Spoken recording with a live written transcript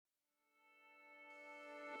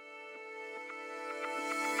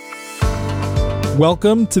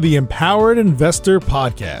Welcome to the Empowered Investor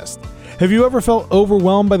Podcast. Have you ever felt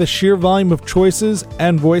overwhelmed by the sheer volume of choices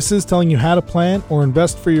and voices telling you how to plan or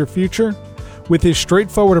invest for your future? With his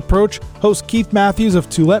straightforward approach, host Keith Matthews of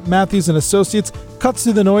Toulette Matthews & Associates cuts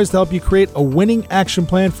through the noise to help you create a winning action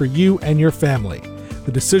plan for you and your family.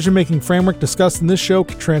 The decision-making framework discussed in this show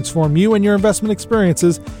can transform you and your investment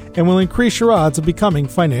experiences and will increase your odds of becoming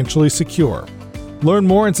financially secure. Learn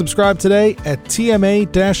more and subscribe today at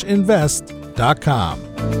tma-invest.com.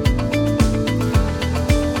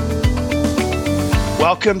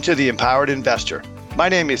 Welcome to the Empowered Investor. My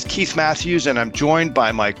name is Keith Matthews, and I'm joined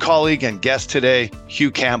by my colleague and guest today,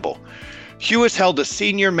 Hugh Campbell. Hugh has held a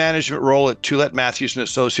senior management role at Toulette Matthews &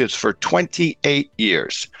 Associates for 28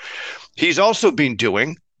 years. He's also been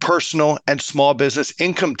doing personal and small business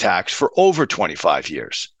income tax for over 25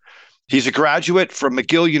 years. He's a graduate from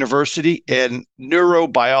McGill University in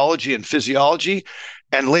neurobiology and physiology,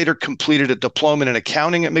 and later completed a diploma in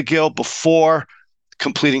accounting at McGill before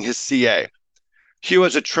completing his CA. Hugh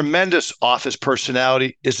has a tremendous office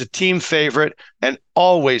personality, is a team favorite, and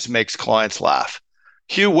always makes clients laugh.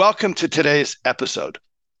 Hugh, welcome to today's episode.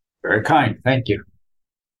 Very kind. Thank you.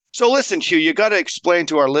 So listen, Hugh, you got to explain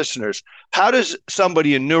to our listeners, how does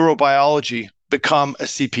somebody in neurobiology become a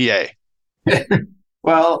CPA?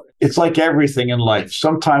 Well, it's like everything in life.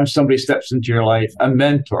 Sometimes somebody steps into your life, a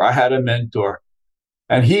mentor. I had a mentor.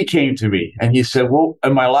 And he came to me and he said, well,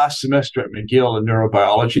 in my last semester at McGill in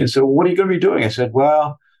neurobiology, and said, well, what are you going to be doing? I said,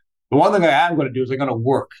 well, the one thing I am going to do is I'm going to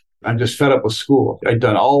work. I'm just fed up with school. I'd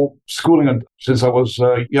done all schooling since I was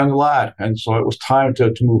a young lad. And so it was time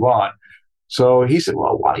to move on. So he said,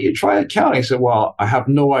 well, why don't you try accounting? I said, well, I have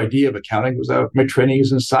no idea of accounting because my training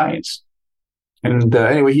is in science. And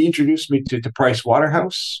anyway, he introduced me to Price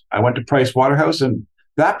Waterhouse. I went to Price Waterhouse, and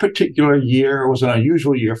that particular year was an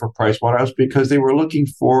unusual year for Price Waterhouse because they were looking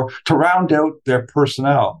to round out their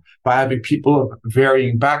personnel by having people of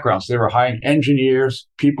varying backgrounds. They were hiring engineers,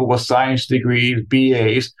 people with science degrees,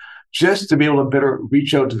 BAs, just to be able to better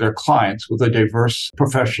reach out to their clients with a diverse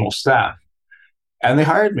professional staff. And they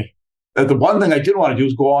hired me. The one thing I didn't want to do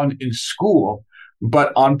was go on in school,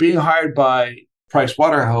 but on being hired by Price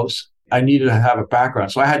Waterhouse, I needed to have a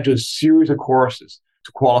background. So I had to do a series of courses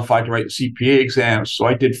to qualify to write the CPA exams. So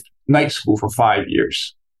I did night school for 5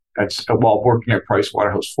 years while working at Price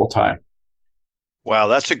Waterhouse full time. Wow,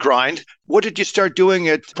 that's a grind. What did you start doing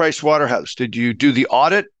at Price Waterhouse? Did you do the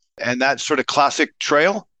audit and that sort of classic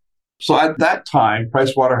trail? So at that time,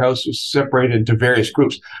 Price Waterhouse was separated into various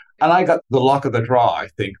groups. And I got the luck of the draw, I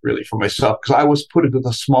think, really, for myself, because I was put into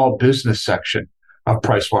the small business section of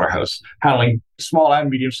Price Waterhouse, handling small and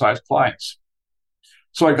medium-sized clients.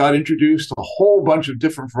 So I got introduced to a whole bunch of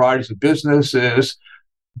different varieties of businesses,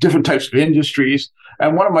 different types of industries.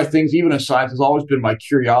 And one of my things, even in science, has always been my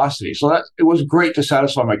curiosity. So it was great to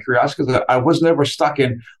satisfy my curiosity because I was never stuck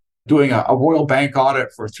in doing a Royal Bank audit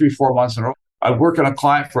for 3-4 months in a row. I'd work on a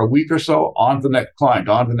client for a week or so, on to the next client,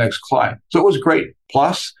 on to the next client. So it was great.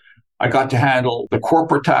 Plus, I got to handle the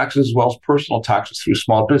corporate taxes as well as personal taxes through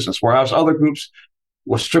small business, whereas other groups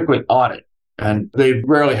were strictly audit. And they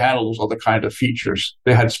rarely handled those other kind of features.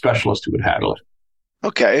 They had specialists who would handle it.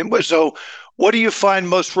 Okay. And so what do you find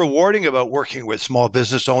most rewarding about working with small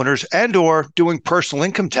business owners and or doing personal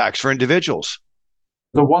income tax for individuals?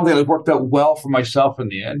 The one thing that worked out well for myself in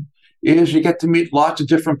the end is you get to meet lots of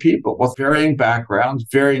different people with varying backgrounds,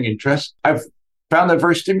 varying interests. I've found that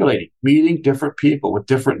very stimulating, meeting different people with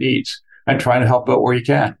different needs and trying to help out where you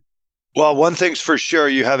can. Well, one thing's for sure,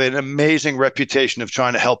 you have an amazing reputation of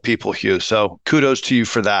trying to help people, Hugh. So kudos to you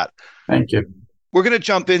for that. Thank you. We're going to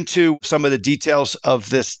jump into some of the details of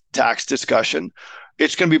this tax discussion.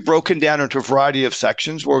 It's going to be broken down into a variety of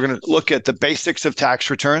sections. We're going to look at the basics of tax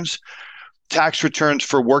returns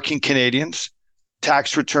for working Canadians,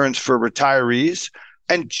 tax returns for retirees,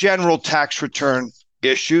 and general tax return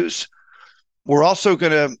issues. We're also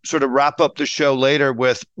going to sort of wrap up the show later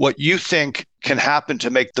with what you think can happen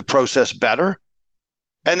to make the process better.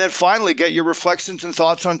 And then finally, get your reflections and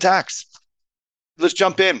thoughts on tax. Let's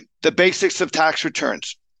jump in. The basics of tax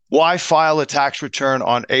returns. Why file a tax return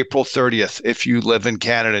on April 30th if you live in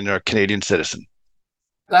Canada and are a Canadian citizen?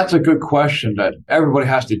 That's a good question that everybody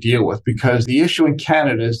has to deal with, because the issue in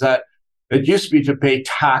Canada is that it used to be to pay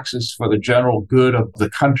taxes for the general good of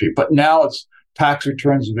the country, but now tax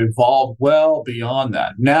returns have evolved well beyond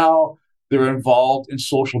that. Now they're involved in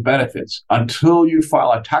social benefits. Until you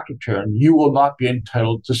file a tax return, you will not be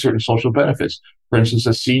entitled to certain social benefits. For instance,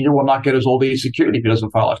 a senior will not get his old age security if he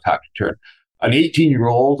doesn't file a tax return. an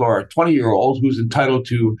 18-year-old or a 20-year-old who's entitled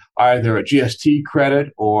to either a GST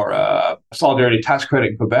credit or a solidarity tax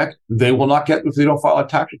credit in Quebec, they will not get if they don't file a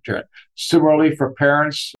tax return. Similarly, for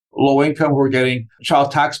parents low income who are getting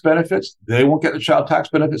child tax benefits, they won't get the child tax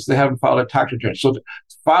benefits. They haven't filed a tax return. So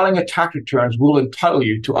filing a tax return will entitle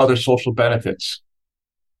you to other social benefits.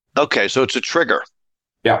 Okay, so it's a trigger.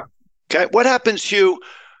 Yeah. Okay, what happens, Hugh,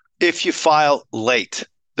 if you file late?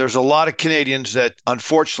 There's a lot of Canadians that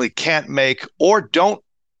unfortunately can't make or don't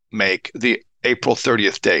make the April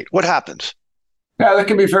 30th date. What happens? Yeah, there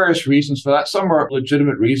can be various reasons for that. Some are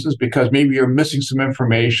legitimate reasons because maybe you're missing some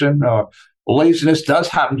information. Laziness does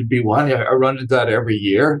happen to be one. I run into that every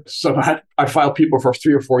year. So I file people for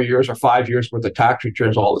 3 or 4 years or 5 years worth of tax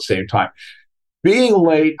returns all at the same time. Being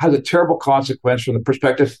late has a terrible consequence from the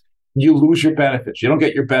perspective you lose your benefits. You don't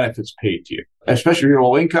get your benefits paid to you, especially if you're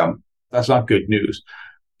low income. That's not good news.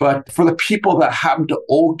 But for the people that happen to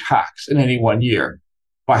owe tax in any one year,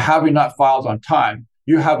 by having not filed on time,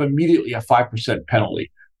 you have immediately a 5%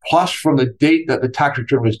 penalty. Plus, from the date that the tax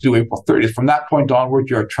return was due, April 30th, from that point onward,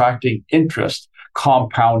 you're attracting interest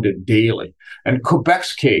compounded daily. And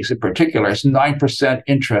Quebec's case in particular is 9%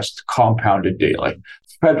 interest compounded daily.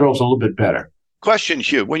 Federal's a little bit better. Question,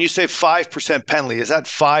 Hugh. When you say 5% penalty, is that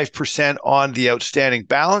 5% on the outstanding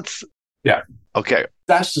balance? Yeah. Okay.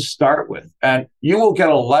 That's to start with. And you will get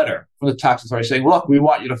a letter from the tax authority saying, look, we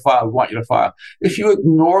want you to file, we want you to file. If you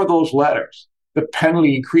ignore those letters, the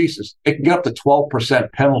penalty increases. It can get up to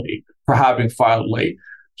 12% penalty for having filed late.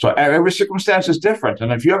 So every circumstance is different.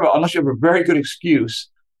 And if you have, unless you have a very good excuse,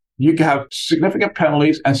 you can have significant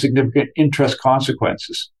penalties and significant interest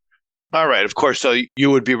consequences. All right. Of course. So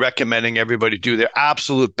you would be recommending everybody do their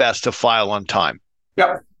absolute best to file on time.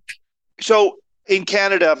 Yep. So in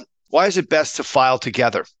Canada, why is it best to file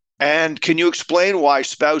together? And can you explain why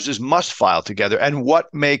spouses must file together and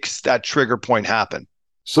what makes that trigger point happen?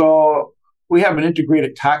 So we have an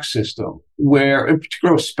integrated tax system where, in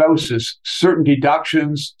particular with spouses, certain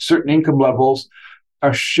deductions, certain income levels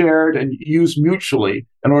are shared and used mutually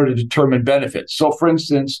in order to determine benefits. So, for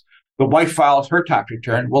instance, the wife files her tax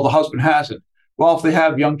return. Well, the husband hasn't. Well, if they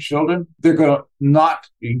have young children, they're going to not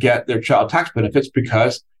get their child tax benefits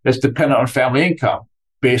because it's dependent on family income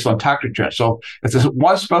based on tax return. So if this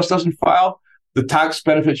one spouse doesn't file, the tax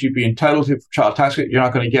benefits you'd be entitled to for child tax, you're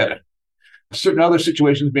not going to get it. Certain other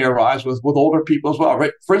situations may arise with older people as well,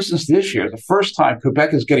 right? For instance, this year, the first time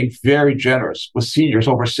Quebec is getting very generous with seniors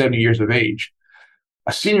over 70 years of age.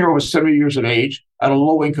 A senior over 70 years of age at a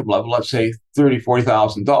low income level, let's say $30,000,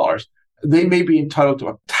 $40,000, they may be entitled to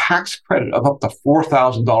a tax credit of up to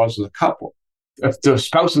 $4,000 as a couple. If the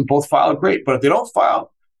spouses both file, great. But if they don't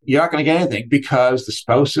file, you're not going to get anything because the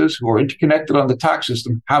spouses who are interconnected on the tax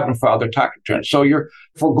system haven't filed their tax return. So you're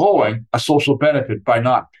foregoing a social benefit by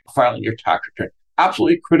not filing your tax return.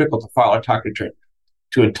 Absolutely critical to file a tax return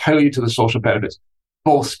to entitle you to the social benefits,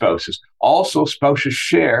 both spouses. Also, spouses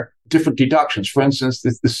share different deductions. For instance,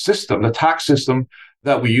 the tax system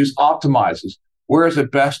that we use optimizes. Where is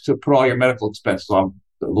it best to put all your medical expenses on?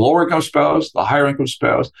 The lower income spouse, the higher income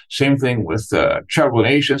spouse, same thing with charitable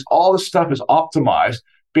donations. All this stuff is optimized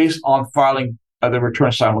based on filing the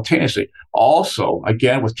return simultaneously. Also,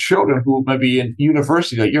 again, with children who may be in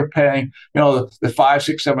university that you're paying, the $5,000,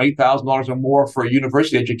 $6,000, $7,000, $8,000 or more for a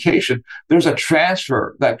university education, there's a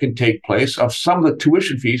transfer that can take place of some of the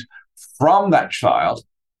tuition fees from that child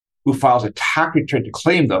who files a tax return to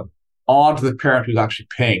claim them onto the parent who's actually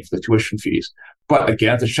paying for the tuition fees. But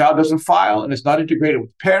again, if the child doesn't file and it's not integrated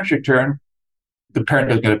with the parent's return, the parent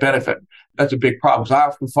doesn't get a benefit. That's a big problem. Because I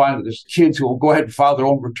often find that there's kids who will go ahead and file their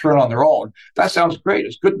own return on their own. That sounds great.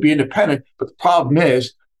 It's good to be independent. But the problem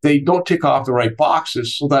is they don't tick off the right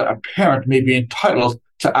boxes so that a parent may be entitled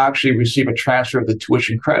to actually receive a transfer of the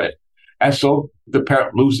tuition credit. And so the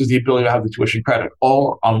parent loses the ability to have the tuition credit,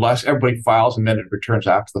 or unless everybody files and then it returns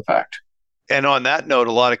after the fact. And on that note,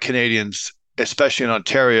 a lot of Canadians, especially in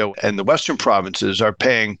Ontario and the Western provinces, are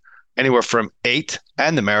paying anywhere from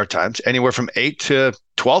and the Maritimes, anywhere from $8,000 to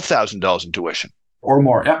 $12,000 in tuition. Or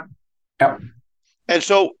more, yeah. And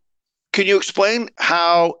so can you explain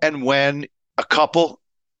how and when a couple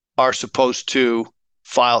are supposed to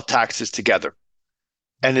file taxes together?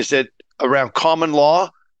 And is it around common law?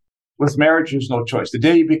 With marriage, there's no choice. The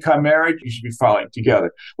day you become married, you should be filing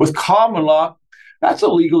together. With common law, that's a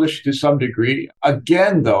legal issue to some degree.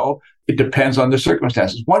 Again, though, it depends on the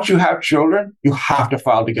circumstances. Once you have children, you have to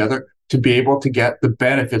file together to be able to get the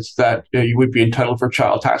benefits that you would be entitled for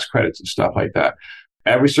child tax credits and stuff like that.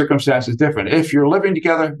 Every circumstance is different. If you're living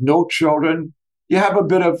together, no children, you have a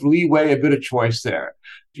bit of leeway, a bit of choice there.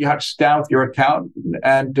 You have to sit down with your accountant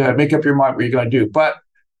and make up your mind what you're going to do. But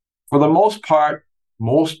For the most part,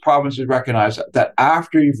 most provinces recognize that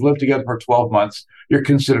after you've lived together for 12 months, you're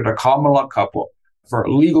considered a common law couple for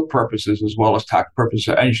legal purposes as well as tax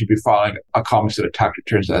purposes, and you should be filing a common set of tax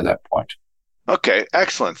returns at that point. Okay,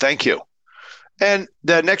 excellent. Thank you. And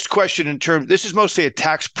the next question this is mostly a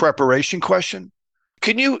tax preparation question.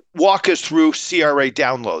 Can you walk us through CRA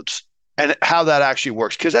downloads and how that actually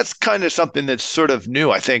works? Because that's kind of something that's sort of new,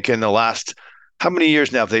 I think, in the last, how many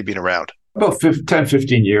years now have they been around? About 10,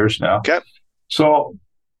 15 years now. Okay. So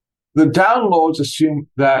the downloads assume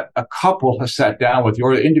that a couple has sat down with you,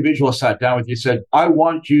 or the individual has sat down with you and said, I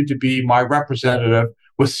want you to be my representative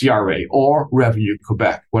with CRA or Revenue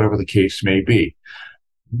Quebec, whatever the case may be.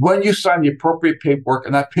 When you sign the appropriate paperwork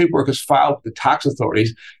and that paperwork is filed with the tax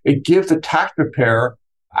authorities, it gives the tax preparer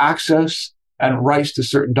access and rights to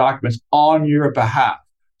certain documents on your behalf.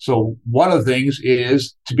 So one of the things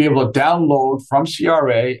is to be able to download from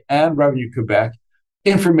CRA and Revenue Quebec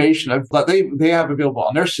information that they have available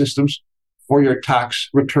on their systems for your tax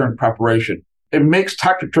return preparation. It makes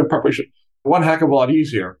tax return preparation one heck of a lot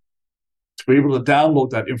easier to be able to download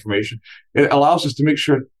that information. It allows us to make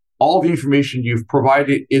sure all the information you've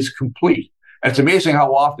provided is complete. And it's amazing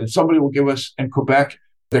how often somebody will give us in Quebec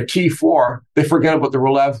their T4, they forget about the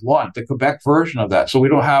Relève 1, the Quebec version of that. So we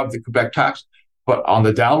don't have the Quebec tax, but on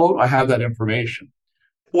the download, I have that information.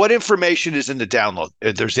 What information is in the download?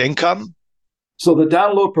 There's income? So the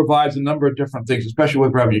download provides a number of different things, especially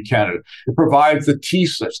with Revenue Canada. It provides the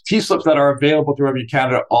T-slips that are available to Revenue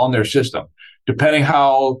Canada on their system. Depending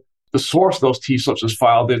how the source of those T-slips is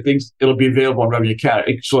filed, it'll be available on Revenue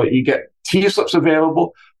Canada. So you get T-slips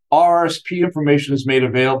available. RRSP information is made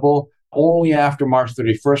available only after March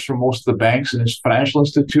 31st for most of the banks and financial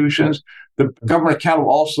institutions. The Government of Canada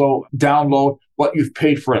will also download what you've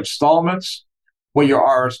paid for installments, what your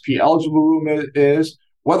RRSP eligible room is,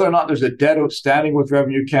 whether or not there's a debt outstanding with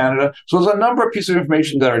Revenue Canada. So there's a number of pieces of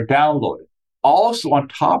information that are downloaded. Also on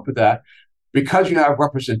top of that, because you have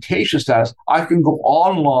representation status, I can go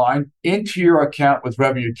online into your account with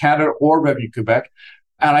Revenue Canada or Revenue Quebec,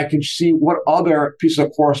 and I can see what other pieces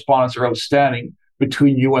of correspondence are outstanding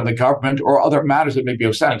between you and the government or other matters that may be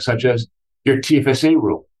outstanding, such as your TFSA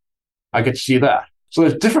rule. I get to see that. So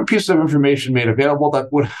there's different pieces of information made available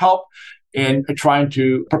that would help in trying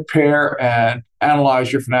to prepare and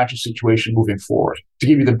analyze your financial situation moving forward to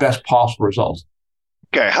give you the best possible results.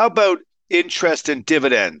 Okay, how about interest and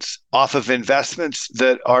dividends off of investments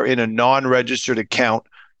that are in a non-registered account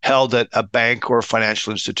held at a bank or a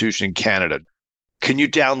financial institution in Canada? Can you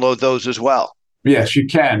download those as well? Yes, you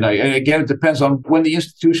can. And again, it depends on when the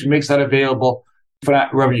institution makes that available for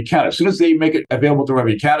Revenue Canada. As soon as they make it available to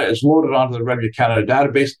Revenue Canada, it's loaded onto the Revenue Canada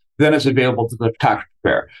database, then it's available to the tax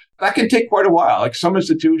preparer. That can take quite a while. Like some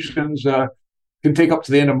institutions can take up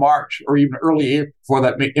to the end of March or even early April before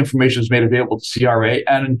that information is made available to CRA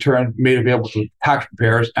and in turn made available to tax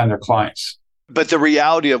preparers and their clients. But the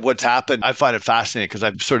reality of what's happened, I find it fascinating because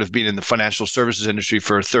I've sort of been in the financial services industry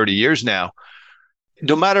for 30 years now.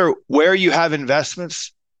 No matter where you have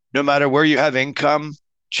investments, no matter where you have income,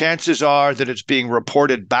 chances are that it's being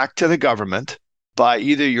reported back to the government by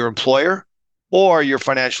either your employer or your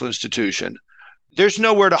financial institution. There's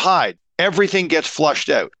nowhere to hide. Everything gets flushed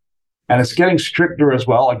out. And it's getting stricter as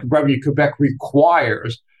well. Like Revenue Quebec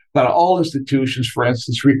requires that all institutions, for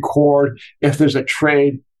instance, record if there's a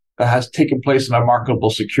trade that has taken place in a marketable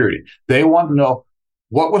security. They want to know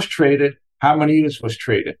what was traded, how many units was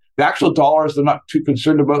traded. The actual dollars they're not too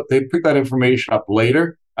concerned about. They pick that information up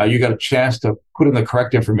later. You got a chance to put in the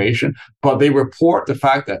correct information, but they report the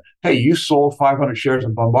fact that, hey, you sold 500 shares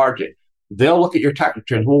in Bombardier. They'll look at your tax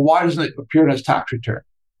returns. Well, why doesn't it appear in his tax return?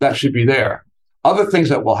 That should be there. Other things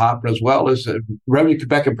that will happen as well is that Revenue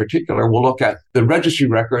Quebec in particular will look at the registry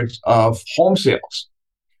records of home sales.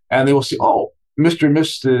 And they will see, oh, Mr. and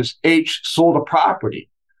Mrs. H sold a property,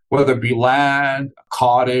 whether it be land, a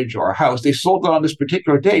cottage, or a house. They sold it on this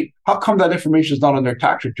particular date. How come that information is not on their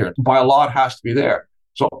tax return? By law, it has to be there.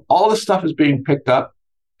 So all this stuff is being picked up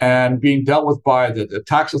and being dealt with by the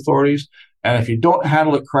tax authorities. And if you don't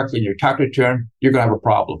handle it correctly in your tax return, you're going to have a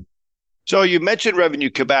problem. So you mentioned Revenue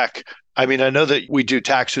Quebec. I mean, I know that we do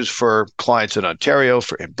taxes for clients in Ontario,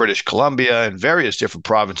 in British Columbia, and various different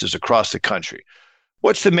provinces across the country.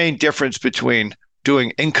 What's the main difference between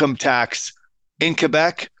doing income tax in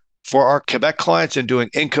Quebec for our Quebec clients and doing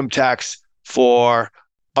income tax for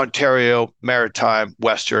Ontario, Maritime,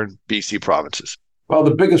 Western, BC provinces? Well,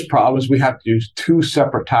 the biggest problem is we have to use two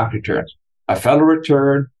separate tax returns, a federal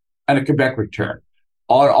return and a Quebec return.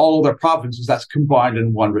 All other provinces, that's combined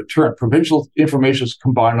in one return. Provincial information is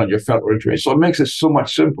combined on your federal return. So it makes it so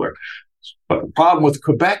much simpler. But the problem with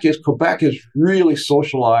Quebec is really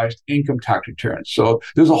socialized income tax returns. So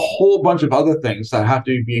there's a whole bunch of other things that have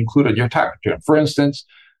to be included in your tax return. For instance,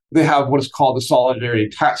 they have what is called the solidarity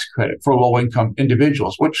tax credit for low-income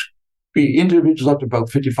individuals, which be individuals up to about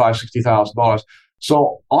 $55,000, $60,000.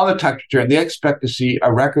 So on the tax return, they expect to see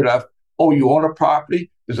a record of, oh, you own a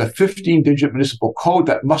property. There's a 15-digit municipal code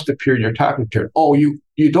that must appear in your tax return. Oh, you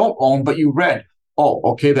don't own, but you rent. Oh,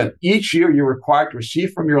 okay, then each year you're required to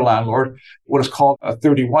receive from your landlord what is called a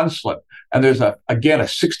 31 slip. And there's, a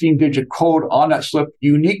 16-digit code on that slip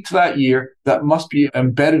unique to that year that must be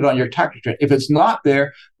embedded on your tax return. If it's not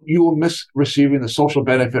there, you will miss receiving the social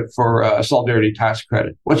benefit for a solidarity tax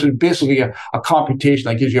credit, which is basically a computation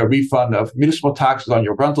that gives you a refund of municipal taxes on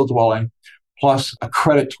your rental dwelling plus a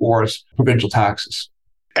credit towards provincial taxes.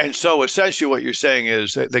 And so essentially what you're saying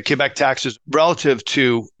is that the Quebec taxes relative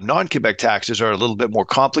to non-Quebec taxes are a little bit more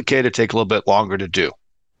complicated, take a little bit longer to do.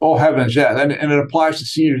 Oh, heavens, yeah. And it applies to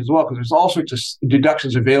seniors as well, because there's all sorts of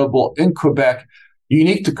deductions available in Quebec,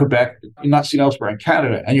 unique to Quebec, not seen elsewhere in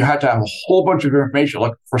Canada. And you have to have a whole bunch of information,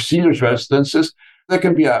 like for seniors residences, there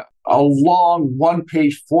can be a long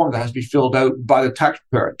one-page form that has to be filled out by the tax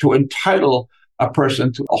preparer to entitle a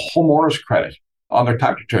person to a homeowner's credit on their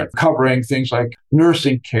tax return, covering things like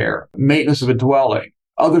nursing care, maintenance of a dwelling,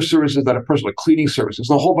 other services that are personal, cleaning services,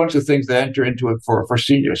 a whole bunch of things that enter into it for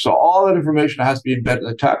seniors. So all that information has to be embedded in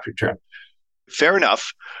the tax return. Fair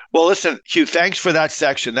enough. Well, listen, Hugh, thanks for that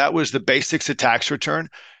section. That was the basics of tax return.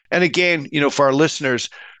 And again, for our listeners,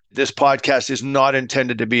 this podcast is not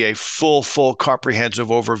intended to be a full comprehensive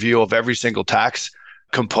overview of every single tax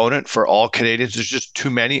component for all Canadians. There's just too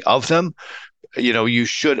many of them. You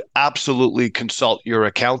should absolutely consult your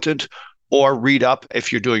accountant or read up if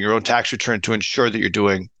you're doing your own tax return to ensure that you're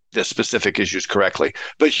doing the specific issues correctly.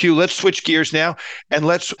 But Hugh, let's switch gears now and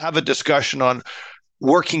let's have a discussion on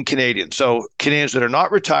working Canadians. So Canadians that are not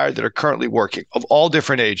retired, that are currently working of all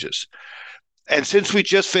different ages. And since we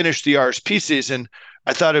just finished the RSP season,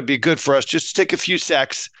 I thought it'd be good for us just to take a few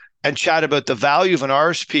secs and chat about the value of an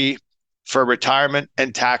RSP for retirement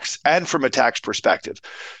and tax, and from a tax perspective.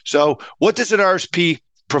 So what does an RSP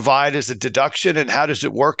provide as a deduction, and how does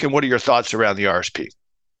it work, and what are your thoughts around the RSP?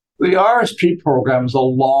 The RSP program is a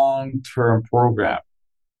long-term program.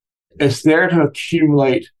 It's there to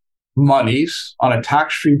accumulate monies on a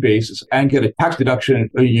tax-free basis and get a tax deduction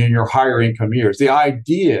in your higher income years. The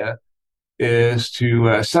idea is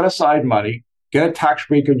to set aside money, get a tax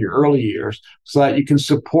break in your early years so that you can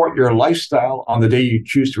support your lifestyle on the day you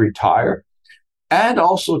choose to retire, and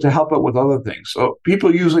also to help out with other things. So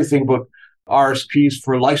people usually think about RSPs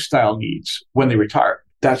for lifestyle needs when they retire.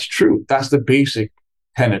 That's true. That's the basic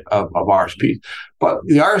tenet of RSPs. But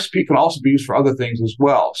the RSP can also be used for other things as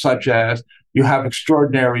well, such as you have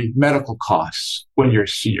extraordinary medical costs when you're a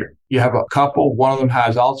senior. You have a couple, one of them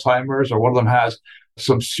has Alzheimer's or one of them has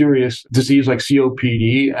some serious disease like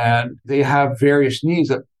COPD, and they have various needs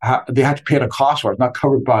that they have to pay the cost for. It's not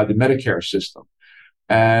covered by the Medicare system.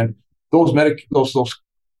 And those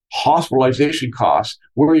hospitalization costs,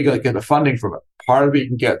 where are you going to get the funding from it? Part of it you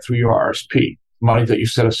can get through your RSP, money that you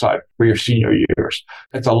set aside for your senior years.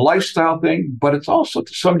 It's a lifestyle thing, but it's also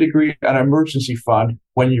to some degree an emergency fund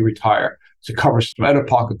when you retire to cover some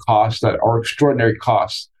out-of-pocket costs that are extraordinary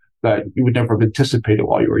costs that you would never have anticipated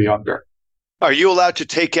while you were younger. Are you allowed to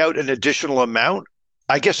take out an additional amount?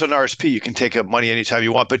 I guess on RSP, you can take out money anytime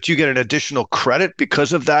you want, but do you get an additional credit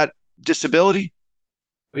because of that disability?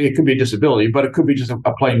 It could be a disability, but it could be just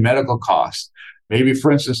a plain medical cost. Maybe,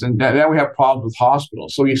 for instance, and now we have problems with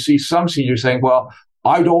hospitals. So you see some seniors saying, well,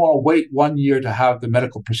 I don't want to wait 1 year to have the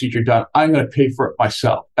medical procedure done. I'm going to pay for it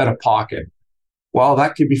myself out of pocket. Well,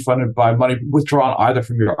 that could be funded by money withdrawn either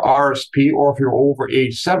from your RSP or if you're over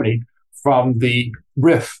age 70 from the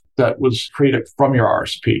RIF that was created from your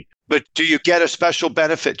RSP. But do you get a special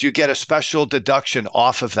benefit? Do you get a special deduction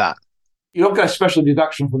off of that? You don't get a special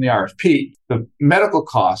deduction from the RSP. The medical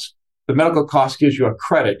cost gives you a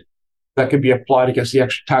credit that can be applied against the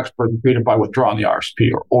extra tax burden created by withdrawing the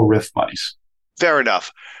RSP or RIF monies. Fair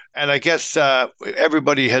enough. And I guess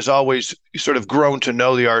everybody has always sort of grown to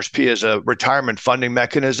know the RSP as a retirement funding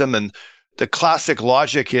mechanism. And the classic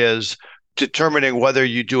logic is determining whether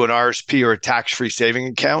you do an RSP or a tax-free saving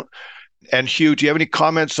account. And Hugh, do you have any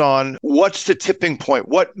comments on what's the tipping point?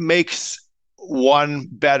 What makes one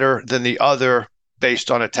better than the other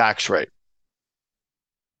based on a tax rate?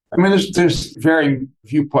 I mean, there's varying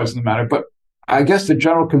viewpoints in the matter, but I guess the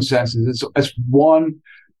general consensus is one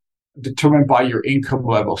determined by your income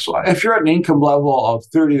level. So if you're at an income level of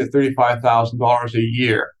 $30,000 to $35,000 a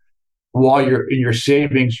year, while you're in your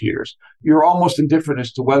savings years. You're almost indifferent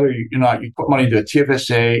as to whether you put money into a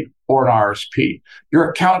TFSA or an RSP. Your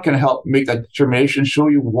account can help make that determination, show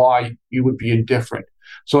you why you would be indifferent.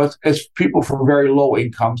 So it's people from very low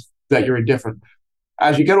incomes that you're indifferent.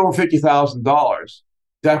 As you get over $50,000,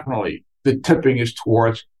 definitely the tipping is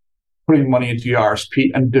towards putting money into your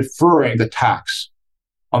RSP and deferring the tax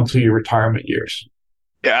until your retirement years.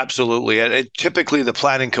 Yeah, absolutely. And typically the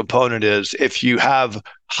planning component is if you have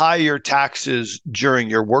higher taxes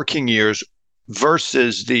during your working years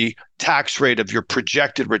versus the tax rate of your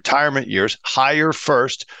projected retirement years, higher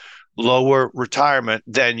first, lower retirement,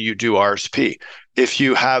 then you do RSP. If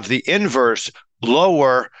you have the inverse,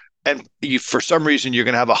 lower, and for some reason you're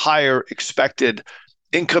going to have a higher expected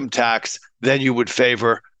income tax, then you would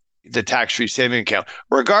favor the tax-free saving account.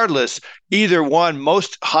 Regardless, either one,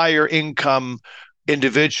 most higher income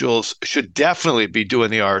individuals should definitely be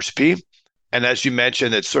doing the RSP. And as you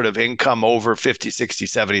mentioned, it's sort of income over 50, 60,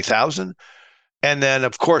 70,000. And then,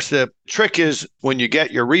 of course, the trick is when you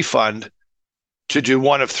get your refund to do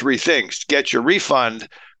one of three things. Get your refund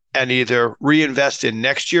and either reinvest in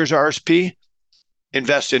next year's RSP,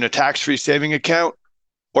 invest in a tax-free saving account,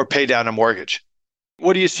 or pay down a mortgage.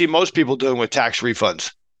 What do you see most people doing with tax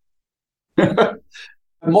refunds?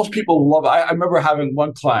 Most people love it. I remember having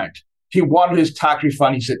one client. He wanted his tax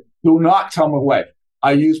refund. He said, do not tell me away.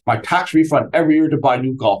 I use my tax refund every year to buy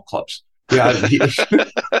new golf clubs. Yeah,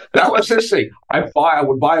 that was his thing. I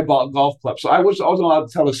would buy golf clubs. So I wasn't allowed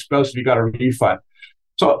to tell his spouse if he got a refund.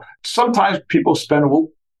 So sometimes people spend,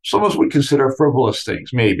 some of us would consider frivolous things,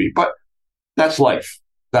 maybe, but that's life.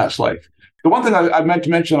 That's life. The one thing I meant to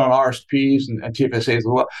mention on RSPs and TFSAs as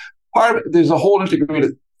well, part of it, there's a whole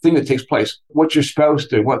integrated thing that takes place. What's your spouse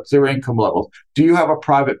doing? What's their income level? Do you have a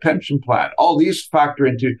private pension plan? All these factor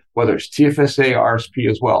into whether it's TFSA or RSP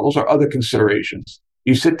as well. Those are other considerations.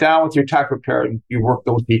 You sit down with your tax preparer and you work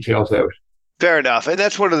those details out. Fair enough. And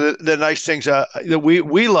that's one of the nice things that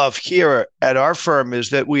we love here at our firm is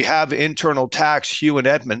that we have internal tax, Hugh and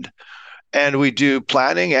Edmund, and we do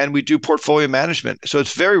planning and we do portfolio management. So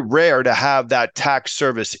it's very rare to have that tax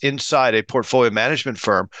service inside a portfolio management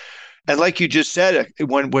firm. And like you just said,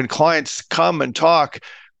 when clients come and talk,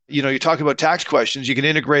 you talk about tax questions, you can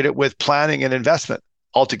integrate it with planning and investment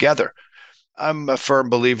altogether. I'm a firm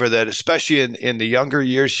believer that especially in the younger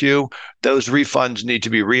years, Hugh, those refunds need to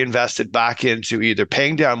be reinvested back into either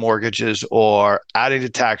paying down mortgages or adding to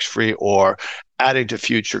tax-free or adding to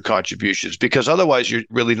future contributions, because otherwise you're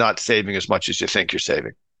really not saving as much as you think you're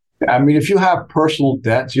saving. I mean, if you have personal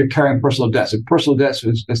debts, you're carrying personal debts. And personal debts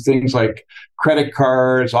is things like credit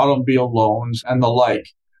cards, automobile loans, and the like,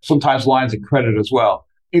 sometimes lines of credit as well.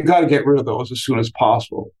 You've got to get rid of those as soon as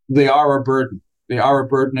possible. They are a burden. They are a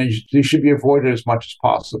burden, and they should be avoided as much as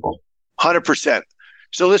possible. 100%.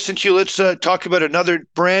 So listen, Hugh, let's talk about another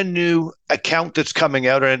brand new account that's coming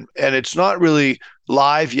out, and it's not really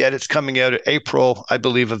live yet. It's coming out in April, I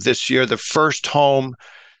believe, of this year, the First Home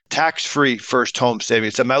tax-free first home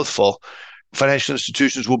savings. It's a mouthful. Financial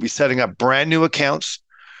institutions will be setting up brand new accounts,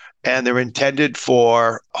 and they're intended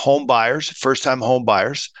for home buyers, first-time home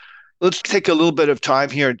buyers. Let's take a little bit of time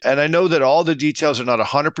here. And I know that all the details are not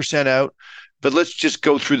 100% out, but let's just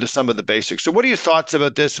go through some of the basics. So what are your thoughts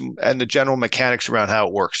about this and the general mechanics around how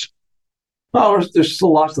it works? Well, there's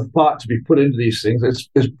still lots of thought to be put into these things.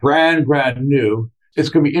 It's brand new. It's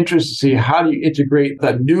going to be interesting to see how do you integrate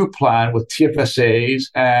that new plan with TFSAs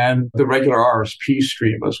and the regular RSP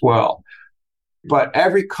stream as well. But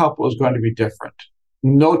every couple is going to be different.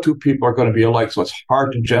 No two people are going to be alike, so it's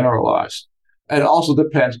hard to generalize. And it also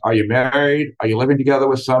depends, are you married? Are you living together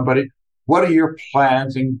with somebody? What are your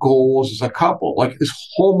plans and goals as a couple? Like, is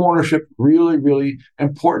home ownership really, really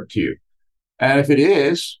important to you? And if it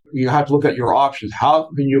is, you have to look at your options. How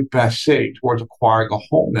can you best save towards acquiring a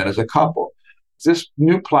home then as a couple? This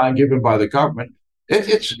new plan given by the government,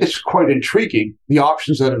 it's quite intriguing, the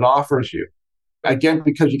options that it offers you. Again,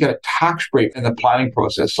 because you get a tax break in the planning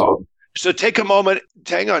process. So take a moment,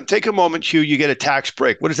 Hugh, you get a tax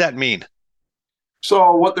break. What does that mean?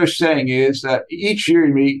 So what they're saying is that each year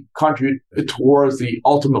you may contribute towards the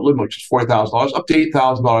ultimate limit, which is $4,000, up to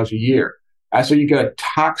 $8,000 a year. And so you get a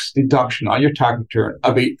tax deduction on your tax return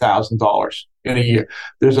of $8,000 in a year.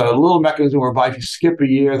 There's a little mechanism whereby if you skip a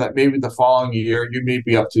year, that maybe the following year you may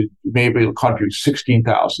be able to contribute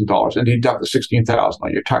 $16,000 and deduct the $16,000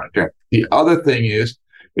 on your tax return. The other thing is,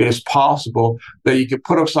 it is possible that you can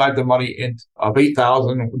put aside the money of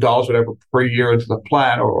 $8,000, whatever, per year into the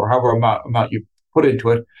plan, or however amount you put into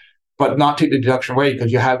it, but not take the deduction away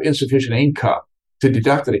because you have insufficient income to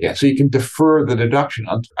deduct it again. So you can defer the deduction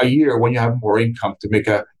a year when you have more income to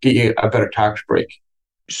get you a better tax break.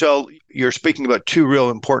 So you're speaking about two real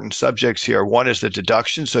important subjects here. One is the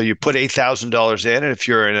deduction. So you put $8,000 in, and if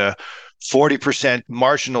you're in a 40%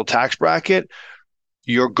 marginal tax bracket,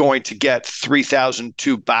 you're going to get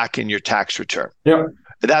 $3,002 back in your tax return. Yeah.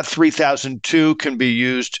 That $3,002 can be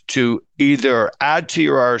used to either add to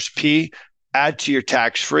your RSP, add to your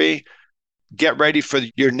tax-free, get ready for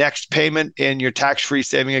your next payment in your tax-free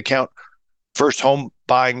saving account, first home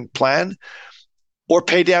buying plan, or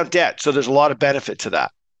pay down debt. So there's a lot of benefit to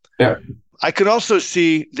that. Yeah. I could also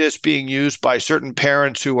see this being used by certain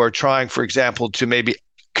parents who are trying, for example, to maybe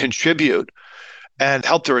contribute and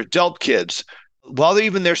help their adult kids while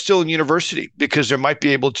they're still in university, because they might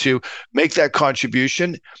be able to make that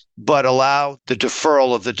contribution, but allow the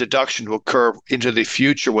deferral of the deduction to occur into the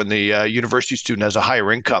future when the university student has a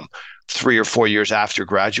higher income 3 or 4 years after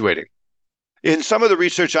graduating. In some of the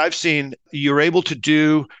research I've seen, you're able to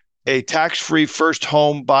do a tax-free first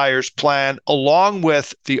home buyer's plan along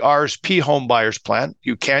with the RSP home buyer's plan.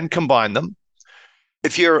 You can combine them.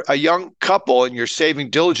 If you're a young couple and you're saving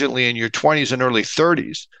diligently in your 20s and early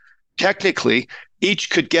 30s, technically, each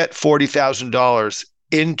could get $40,000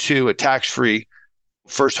 into a tax-free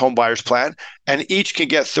first home buyer's plan, and each can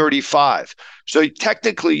get $35,000. So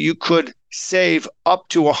technically, you could save up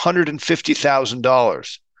to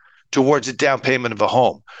 $150,000 towards a down payment of a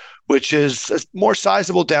home, which is a more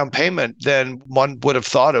sizable down payment than one would have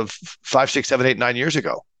thought of 5, 6, 7, 8, 9 years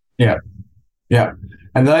ago. Yeah. Yeah.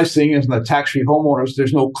 And the nice thing is, in the tax-free homeowners,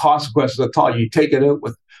 there's no consequences at all. You take it out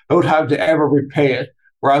without having to ever repay it.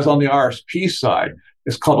 Whereas on the RSP side,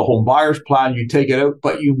 it's called a home buyer's plan. You take it out,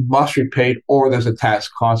 but you must repay it, or there's a tax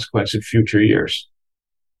consequence in future years.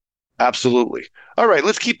 Absolutely. All right,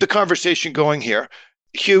 let's keep the conversation going here.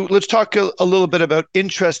 Hugh, let's talk a little bit about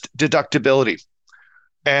interest deductibility.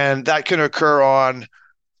 And that can occur on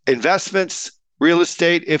investments, real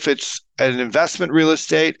estate, if it's an investment real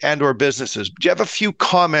estate, and or businesses. Do you have a few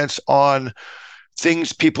comments on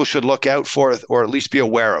things people should look out for or at least be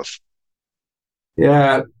aware of?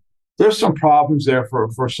 Yeah, there's some problems there for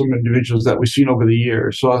some individuals that we've seen over the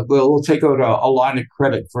years. So they'll take out a line of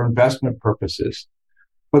credit for investment purposes,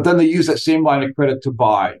 but then they use that same line of credit to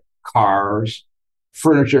buy cars,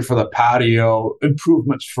 furniture for the patio,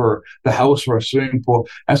 improvements for the house or a swimming pool.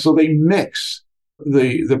 And so they mix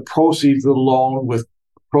the proceeds of the loan with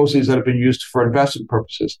proceeds that have been used for investment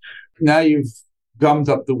purposes. Now you've gummed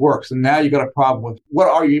up the works, and now you've got a problem with what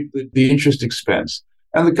are the interest expense.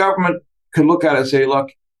 And the government could look at it and say, look,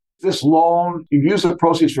 this loan, you've used the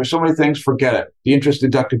proceeds for so many things, forget it. The interest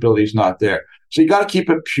deductibility is not there. So you got to keep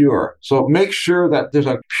it pure. So make sure that there's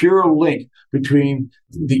a pure link between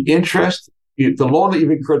the interest, the loan that you've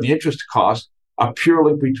incurred, the interest cost, a pure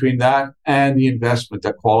link between that and the investment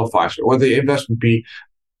that qualifies, or the investment be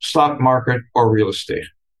stock market or real estate.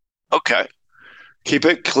 Okay. Keep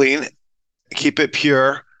it clean, keep it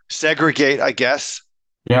pure, segregate, I guess.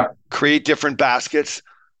 Yeah. Create different baskets.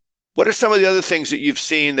 What are some of the other things that you've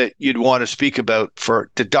seen that you'd want to speak about for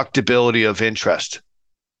deductibility of interest?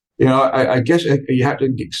 You know, I guess you have to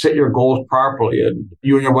set your goals properly, and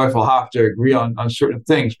you and your wife will have to agree on certain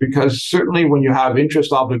things, because certainly when you have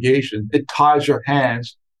interest obligation, it ties your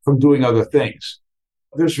hands from doing other things.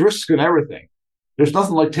 There's risks in everything. There's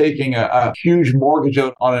nothing like taking a huge mortgage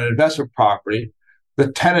out on an investment property. The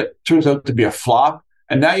tenant turns out to be a flop,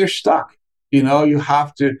 and now you're stuck. You know, you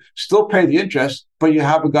have to still pay the interest, but you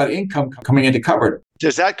haven't got income coming in to cover it.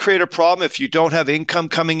 Does that create a problem if you don't have income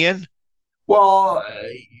coming in? Well,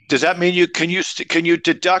 does that mean can you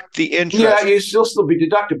deduct the interest? Yeah, you still be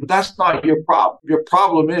deducted, but that's not your problem. Your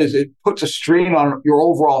problem is it puts a strain on your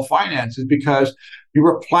overall finances, because you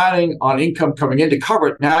were planning on income coming in to cover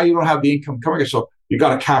it. Now you don't have the income coming in, so you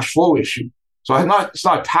got a cash flow issue. So it's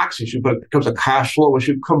not a tax issue, but it becomes a cash flow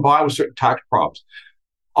issue combined with certain tax problems.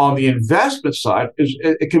 On the investment side,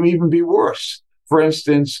 it can even be worse. For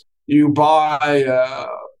instance, you buy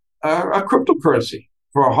a cryptocurrency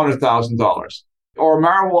for $100,000, or a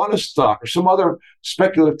marijuana stock, or some other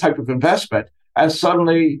speculative type of investment, and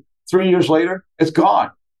suddenly 3 years later, it's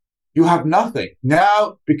gone. You have nothing.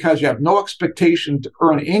 Now, because you have no expectation to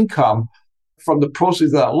earn income from the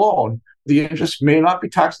proceeds of that loan, the interest may not be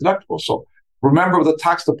tax deductible. So remember, with the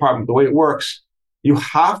tax department, the way it works, you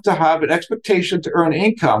have to have an expectation to earn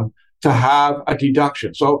income to have a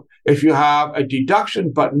deduction. So if you have a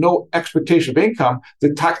deduction but no expectation of income,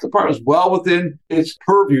 the tax department is well within its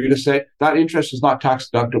purview to say that interest is not tax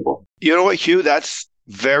deductible. You know what, Hugh? That's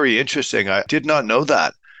very interesting. I did not know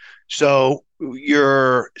that. So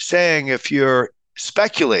you're saying if you're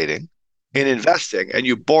speculating in investing and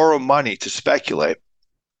you borrow money to speculate,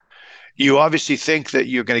 you obviously think that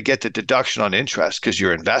you're going to get the deduction on interest because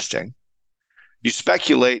you're investing. You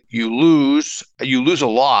speculate, you lose a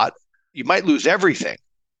lot. You might lose everything.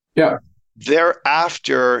 Yeah.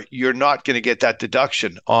 Thereafter, you're not going to get that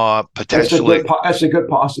deduction potentially. That's a good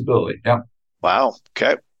possibility. Yeah. Wow.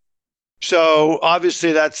 Okay. So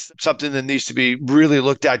obviously that's something that needs to be really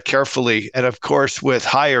looked at carefully. And of course, with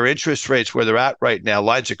higher interest rates where they're at right now,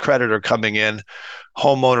 lines of credit are coming in.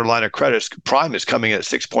 Homeowner line of credit prime is coming in at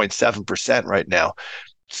 6.7% right now.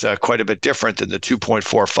 It's quite a bit different than the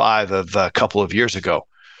 2.45 of a couple of years ago.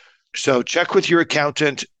 So check with your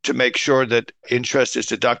accountant to make sure that interest is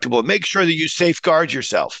deductible. Make sure that you safeguard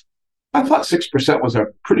yourself. I thought 6% was a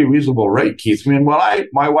pretty reasonable rate, Keith. I mean,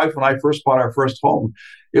 my wife and I first bought our first home,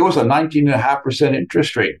 it was a 19.5%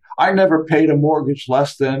 interest rate. I never paid a mortgage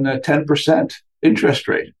less than a 10% interest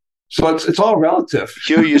rate. So it's all relative.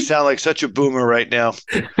 Hugh, you sound like such a boomer right now.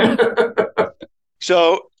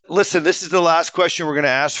 So listen, this is the last question we're going to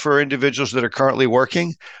ask for individuals that are currently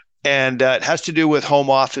working, and it has to do with home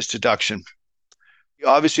office deduction.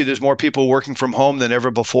 Obviously, there's more people working from home than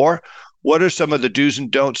ever before. What are some of the do's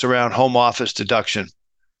and don'ts around home office deduction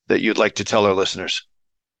that you'd like to tell our listeners?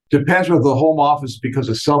 Depends whether the home office is because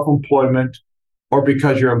of self-employment or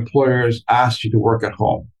because your employer has asked you to work at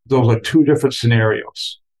home. Those are two different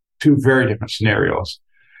scenarios, two very different scenarios.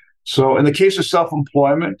 So in the case of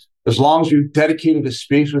self-employment, as long as you've dedicated a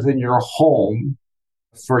space within your home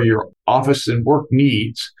for your office and work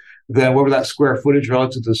needs, then whatever that square footage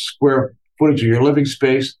relative to the square footage of your living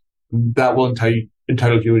space, that will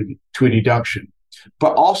entitle you to a deduction.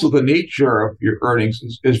 But also the nature of your earnings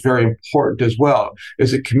is very important as well.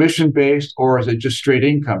 Is it commission-based or is it just straight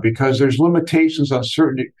income? Because there's limitations on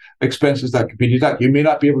certain expenses that can be deducted. You may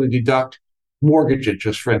not be able to deduct mortgage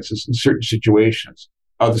interest, for instance, in certain situations.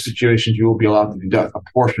 Other situations, you will be allowed to deduct a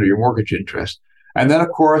portion of your mortgage interest. And then, of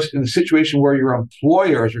course, in the situation where your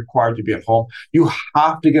employer is required to be at home, you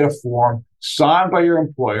have to get a form signed by your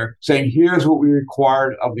employer saying, here's what we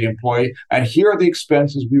required of the employee, and here are the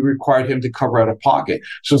expenses we required him to cover out of pocket.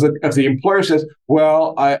 So that if the employer says,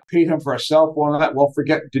 well, I paid him for a cell phone and that, well,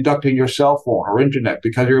 forget deducting your cell phone or internet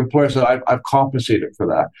because your employer said, I've compensated for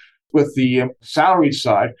that. With the salary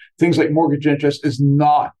side, things like mortgage interest is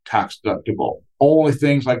not tax deductible. Only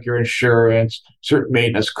things like your insurance, certain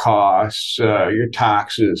maintenance costs, your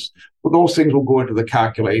taxes, those things will go into the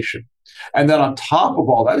calculation. And then on top of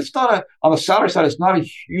all that, it's not on the salary side, it's not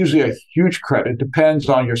usually a huge credit. It depends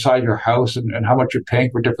on your side of your house and how much you're paying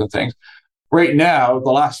for different things. Right now,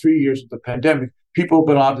 the last 3 years of the pandemic, people have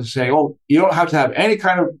been on to say, oh, you don't have to have any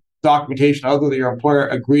kind of documentation other than your employer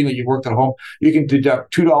agreeing that you worked at home. You can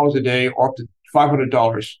deduct $2 a day or up to $500,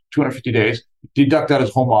 250 days, deduct that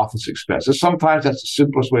as home office expenses. Sometimes that's the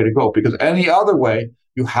simplest way to go because any other way,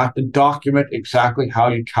 you have to document exactly how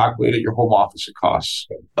you calculated your home office costs.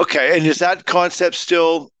 Okay. And is that concept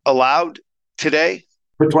still allowed today?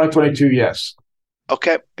 For 2022, yes.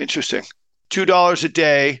 Okay. Interesting. $2 a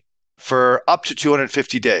day for up to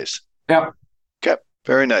 250 days. Yeah. Okay.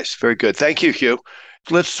 Very nice. Very good. Thank you, Hugh.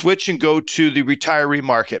 Let's switch and go to the retiree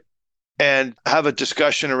market and have a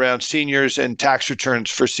discussion around seniors and tax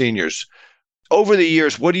returns for seniors. Over the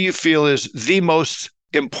years, what do you feel is the most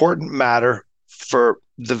important matter for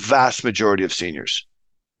the vast majority of seniors?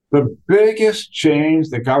 The biggest change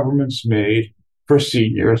the government's made for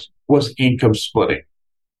seniors was income splitting.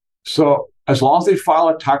 So as long as they file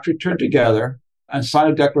a tax return together and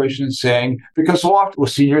sign a declaration saying, because so often with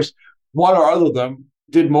seniors, one or other of them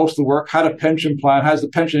did most of the work, had a pension plan, has the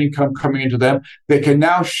pension income coming into them, they can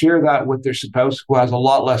now share that with their spouse who has a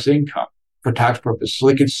lot less income for tax purposes. So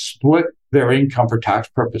they can split their income for tax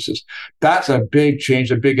purposes. That's a big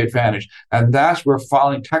change, a big advantage. And that's where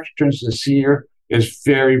filing tax returns as a senior is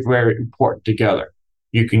very, very important together.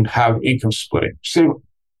 You can have income splitting.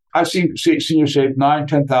 I've seen seniors save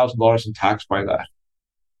 $9,000, $10,000 in tax by that.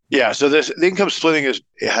 Yeah, so the income splitting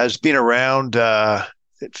has been around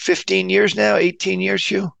 15 years now, 18 years,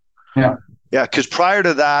 Hugh? Yeah. Yeah, because prior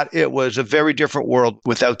to that, it was a very different world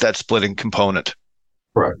without that splitting component.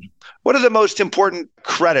 Correct. What are the most important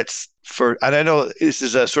credits for, and I know this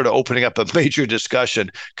is a sort of opening up a major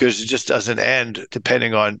discussion because it just doesn't end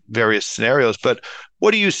depending on various scenarios, but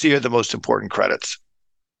what do you see are the most important credits?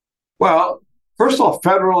 Well, first of all,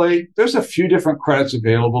 federally, there's a few different credits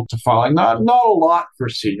available to filing. Not a lot for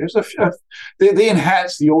seniors. They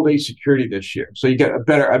enhanced the old age security this year, so you get a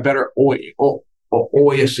better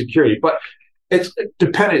OAS security. But it's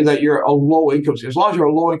dependent that you're a low income senior. As long as you're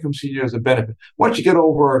a low income senior, there's a benefit. Once you get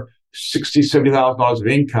over $60,000, $70,000 of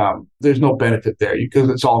income, there's no benefit there because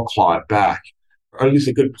it's all clawed back, or at least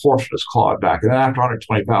a good portion is clawed back. And then after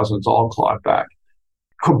 $120,000, it's all clawed back.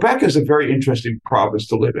 Quebec is a very interesting province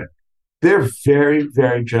to live in. They're very,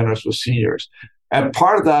 very generous with seniors. And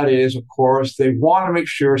part of that is, of course, they want to make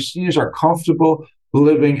sure seniors are comfortable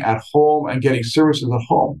living at home and getting services at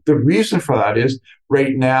home. The reason for that is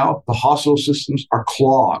right now, the hospital systems are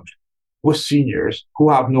clogged with seniors who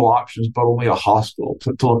have no options but only a hospital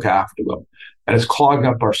to look after them. And it's clogging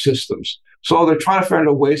up our systems. So they're trying to find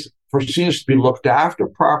out ways for seniors to be looked after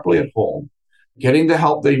properly at home, getting the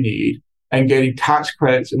help they need, and getting tax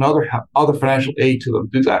credits and other financial aid to them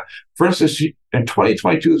do that. For instance, in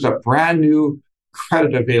 2022, there's a brand new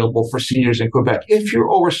credit available for seniors in Quebec. If you're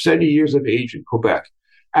over 70 years of age in Quebec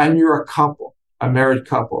and you're a married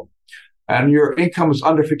couple, and your income is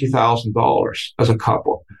under $50,000 as a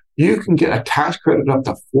couple, you can get a tax credit up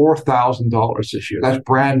to $4,000 this year. That's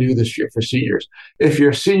brand new this year for seniors. If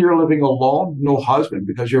you're a senior living alone, no husband,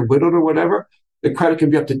 because you're widowed or whatever, the credit can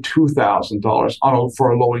be up to $2,000 for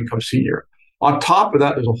a low-income senior. On top of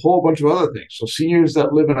that, there's a whole bunch of other things. So seniors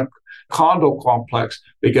that live in a condo complex,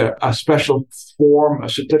 they get a special form, a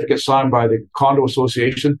certificate signed by the condo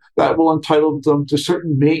association that will entitle them to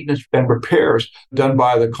certain maintenance and repairs done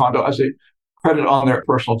by the condo as a credit on their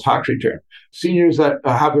personal tax return. Seniors that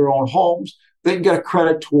have their own homes, they can get a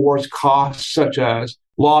credit towards costs such as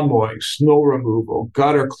lawn mowing, snow removal,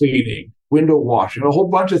 gutter cleaning, window washing, a whole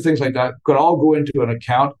bunch of things like that could all go into an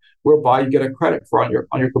account whereby you get a credit for on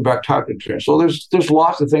your Quebec tax return. So there's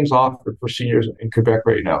lots of things offered for seniors in Quebec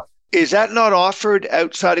right now. Is that not offered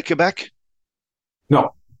outside of Quebec?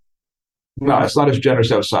 No, it's not as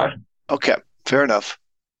generous outside. Okay, fair enough.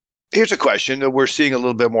 Here's a question that we're seeing a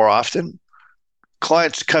little bit more often.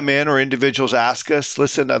 Clients come in or individuals ask us,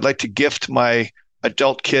 listen, I'd like to gift my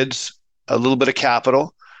adult kids a little bit of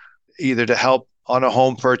capital, either to help on a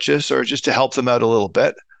home purchase or just to help them out a little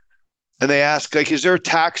bit. And they ask, like, is there a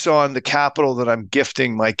tax on the capital that I'm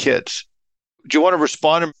gifting my kids? Do you want to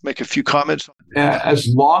respond and make a few comments? As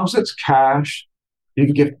long as it's cash, you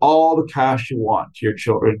can give all the cash you want to your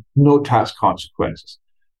children, no tax consequences.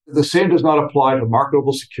 The same does not apply to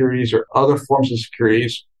marketable securities or other forms of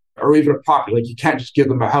securities or even a property. Like, you can't just give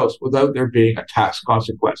them a house without there being a tax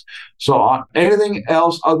consequence. So on anything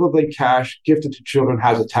else other than cash gifted to children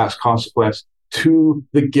has a tax consequence to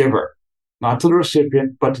the giver, not to the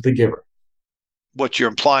recipient, but to the giver. What you're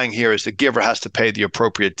implying here is the giver has to pay the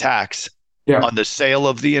appropriate tax on the sale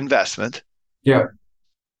of the investment. Yeah.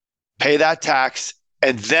 Pay that tax,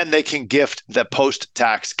 and then they can gift the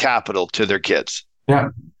post-tax capital to their kids. Yeah.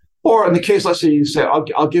 Or in the case, let's say you say,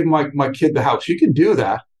 I'll give my kid the house. You can do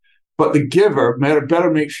that, but the giver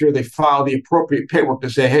better make sure they file the appropriate paperwork to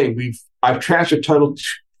say, hey, I've transferred title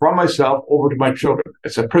from myself over to my children.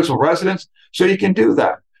 It's a principal residence, so you can do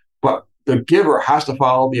that. But the giver has to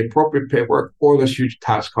file the appropriate paperwork or there's huge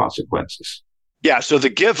tax consequences. Yeah, so the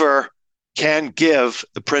giver can give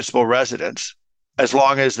the principal residence as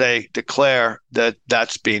long as they declare that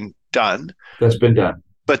that's been done. That's been done.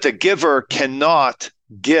 But the giver cannot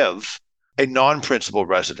give a non-principal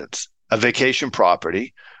residence, a vacation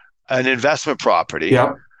property, an investment property.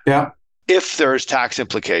 Yeah. If there's tax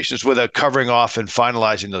implications, without covering off and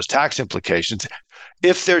finalizing those tax implications,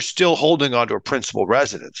 if they're still holding onto a principal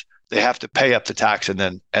residence, they have to pay up the tax and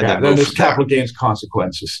then there's capital gains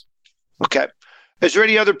consequences. Okay. Is there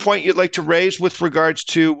any other point you'd like to raise with regards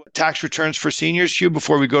to tax returns for seniors, Hugh,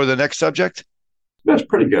 before we go to the next subject? That's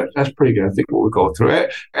pretty good. I think we'll go through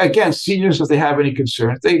it. Again, seniors, if they have any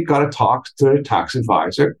concerns, they got to talk to their tax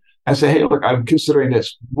advisor and say, hey, look, I'm considering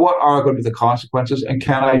this. What are going to be the consequences? And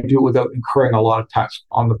can I do it without incurring a lot of tax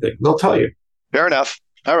on the thing? They'll tell you. Fair enough.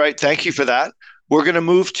 All right. Thank you for that. We're going to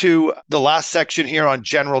move to the last section here on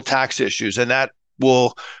general tax issues, and that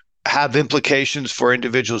will have implications for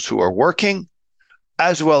individuals who are working,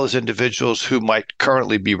 as well as individuals who might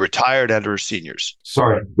currently be retired and are seniors.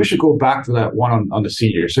 Sorry, we should go back to that one on the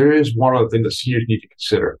seniors. There is one other thing that seniors need to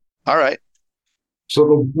consider. All right. So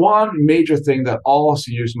the one major thing that all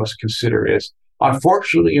seniors must consider is,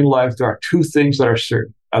 unfortunately in life, there are two things that are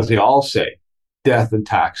certain, as they all say, death and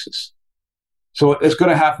taxes. So it's going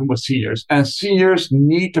to happen with seniors, and seniors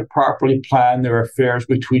need to properly plan their affairs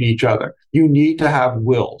between each other. You need to have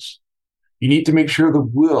wills. You need to make sure the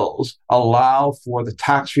wills allow for the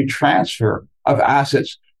tax-free transfer of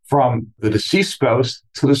assets from the deceased spouse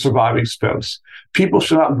to the surviving spouse. People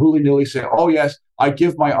should not willy-nilly say, oh, yes, I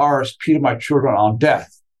give my RSP to my children on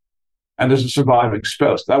death, and there's a surviving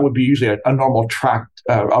spouse. That would be usually a normal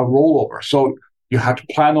a rollover. So you have to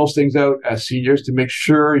plan those things out as seniors to make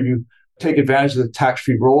sure you take advantage of the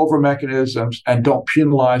tax-free rollover mechanisms and don't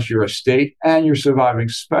penalize your estate and your surviving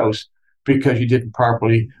spouse because you didn't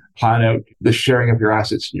properly plan out the sharing of your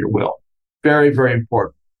assets in your will. Very, very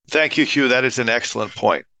important. Thank you, Hugh. That is an excellent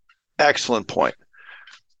point. Excellent point.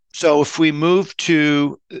 So if we move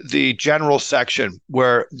to the general section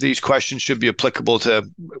where these questions should be applicable to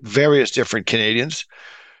various different Canadians,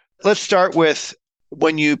 let's start with,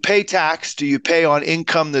 when you pay tax, do you pay on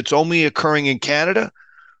income that's only occurring in Canada,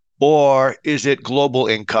 or is it global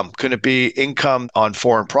income? Can it be income on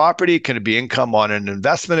foreign property? Can it be income on an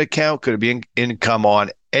investment account? Could it be income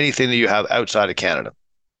on anything that you have outside of Canada?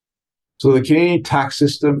 So the Canadian tax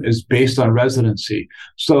system is based on residency.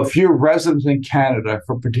 So if you're resident in Canada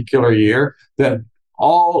for a particular year, then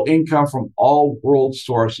all income from all world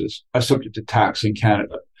sources are subject to tax in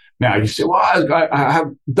Canada. Now you say, well, I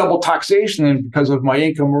have double taxation because of my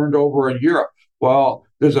income earned over in Europe. Well,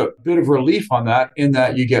 there's a bit of relief on that in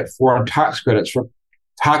that you get foreign tax credits for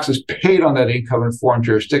taxes paid on that income in foreign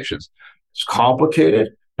jurisdictions. It's complicated.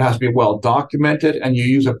 It has to be well documented, and you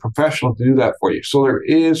use a professional to do that for you. So there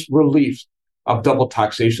is relief of double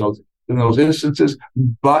taxation in those instances,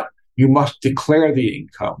 but you must declare the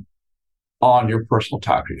income on your personal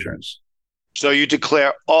tax returns. So you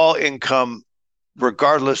declare all income,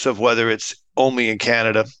 regardless of whether it's only in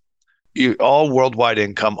Canada, all worldwide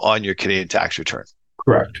income on your Canadian tax return.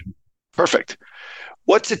 Correct. Perfect.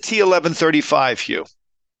 What's a T1135, Hugh?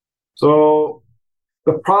 So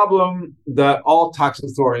the problem that all tax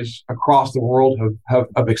authorities across the world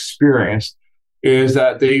have experienced is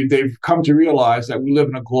that they've come to realize that we live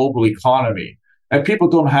in a global economy, and people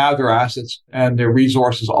don't have their assets and their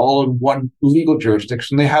resources all in one legal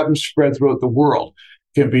jurisdiction. They have them spread throughout the world.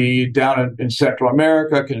 It can be down in Central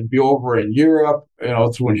America, can be over in Europe,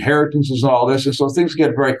 through inheritances and all this. And so things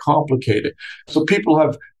get very complicated. So people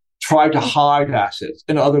have tried to hide assets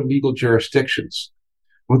in other legal jurisdictions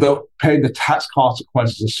without paying the tax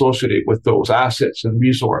consequences associated with those assets and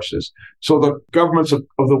resources. So the governments of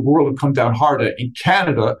the world have come down hard. In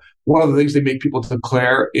Canada, one of the things they make people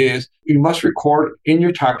declare is you must record in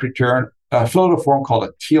your tax return, fill out a form called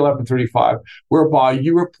a T1135, whereby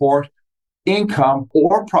you report income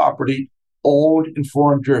or property owned in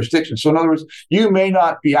foreign jurisdictions. So in other words, you may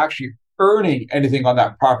not be actually earning anything on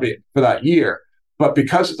that property for that year, but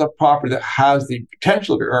because it's a property that has the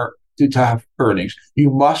potential to have earnings, you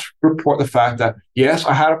must report the fact that, yes,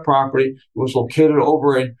 I had a property, it was located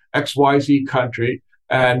over in XYZ country,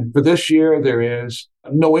 and for this year there is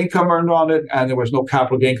no income earned on it, and there was no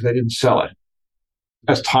capital gain because I didn't sell it.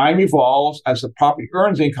 As time evolves, as the property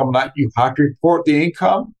earns income on that, you have to report the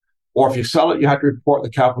income, or if you sell it, you have to report the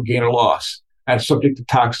capital gain or loss, and subject to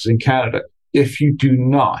taxes in Canada. If you do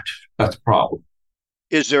not, that's a problem.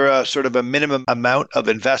 Is there a sort of a minimum amount of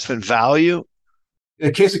investment value? In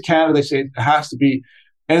the case of Canada, they say it has to be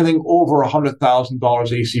anything over $100,000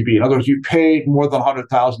 ACB. In other words, you paid more than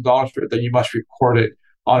 $100,000 for it, then you must record it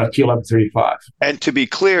on a T1135. And to be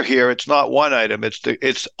clear here, it's not one item.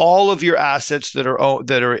 It's all of your assets that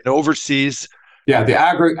are overseas. Yeah, the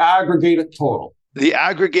aggregated total. The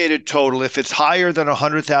aggregated total, if it's higher than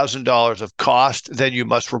 $100,000 of cost, then you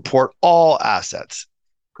must report all assets.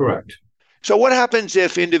 Correct. So what happens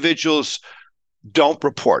if individuals don't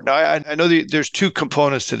report? Now, I know there's two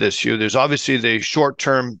components to this, Hugh. There's obviously the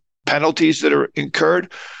short-term penalties that are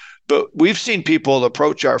incurred, but we've seen people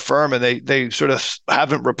approach our firm and they sort of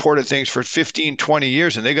haven't reported things for 15, 20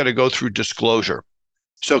 years, and they got to go through disclosure.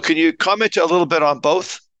 So can you comment a little bit on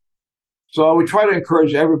both? So we try to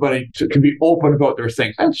encourage everybody to be open about their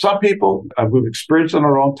things. And some people, we've experienced in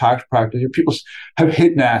our own tax practice, people have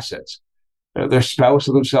hidden assets. Their spouse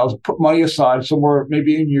or themselves put money aside somewhere,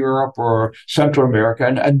 maybe in Europe or Central America,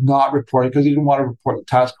 and not report it because they didn't want to report the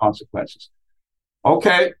tax consequences.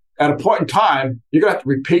 Okay, at a point in time, you're going to have to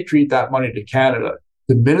repatriate that money to Canada.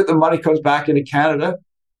 The minute the money comes back into Canada,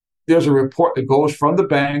 there's a report that goes from the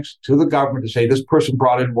banks to the government to say this person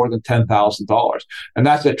brought in more than $10,000. And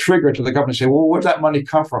that's a trigger to the government to say, well, where'd that money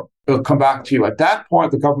come from? It'll come back to you. At that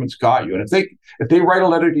point, the government's got you. And if they write a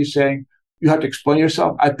letter to you saying you have to explain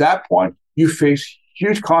yourself, at that point, you face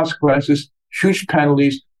huge consequences, huge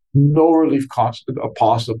penalties, no relief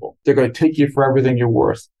possible. They're going to take you for everything you're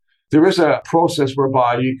worth. There is a process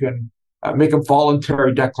whereby you can make a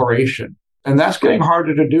voluntary declaration. And that's getting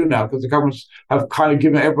harder to do now because the governments have kind of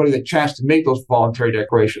given everybody the chance to make those voluntary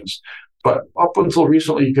declarations. But up until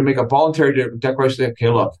recently, you can make a voluntary declaration. Say, okay,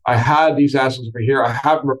 look, I had these assets over here. I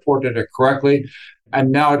haven't reported it correctly.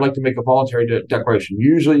 And now I'd like to make a voluntary declaration.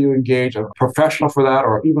 Usually you engage a professional for that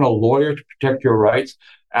or even a lawyer to protect your rights.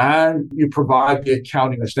 And you provide the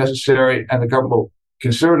accounting that's necessary. And the government will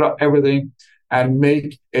consider everything and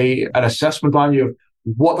make an assessment on you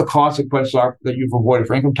of what the consequences are that you've avoided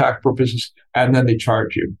for income tax purposes. And then they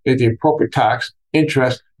charge you the appropriate tax,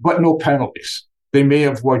 interest, but no penalties. They may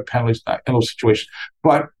avoid penalties in those situations.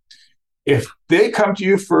 But if they come to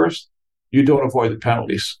you first, you don't avoid the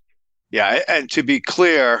penalties. Yeah. And to be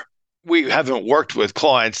clear, we haven't worked with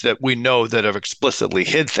clients that we know that have explicitly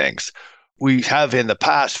hid things. We have in the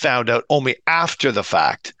past found out only after the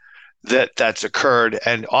fact that that's occurred,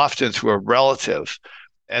 and often through a relative.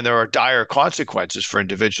 And there are dire consequences for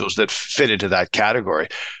individuals that fit into that category.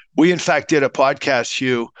 We, in fact, did a podcast,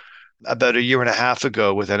 Hugh, about a year and a half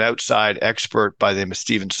ago with an outside expert by the name of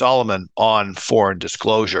Stephen Solomon on foreign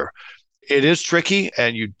disclosure. It is tricky,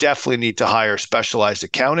 and you definitely need to hire specialized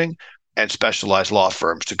accounting and specialized law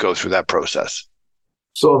firms to go through that process.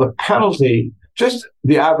 So the penalty, just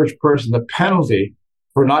the average person, the penalty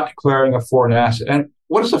for not declaring a foreign asset. And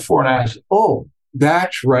what is a foreign asset? Oh,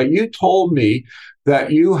 that's right. You told me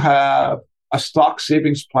that you have a stock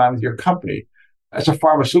savings plan with your company. It's a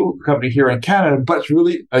pharmaceutical company here in Canada, but it's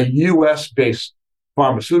really a US-based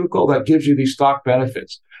pharmaceutical that gives you these stock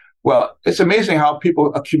benefits. Well, it's amazing how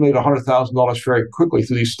people accumulate $100,000 very quickly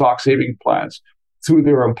through these stock saving plans through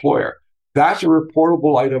their employer. That's a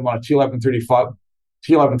reportable item on a T1135.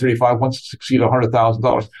 T1135 once it exceeds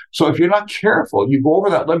 $100,000. So if you're not careful, you go over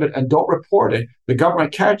that limit and don't report it, the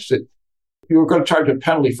government catches it. You're going to charge a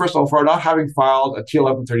penalty. First of all, for not having filed a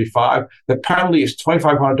T1135, the penalty is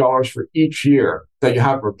 $2,500 for each year that you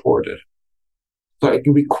have reported. So it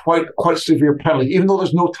can be quite a severe penalty, even though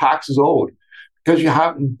there's no taxes owed. Because you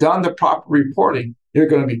haven't done the proper reporting, you're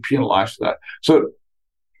going to be penalized for that. So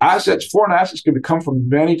foreign assets can come from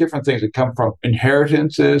many different things. It can come from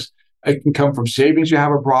inheritances. It can come from savings you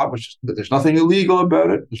have abroad, which there's nothing illegal about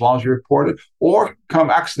it as long as you report it, or come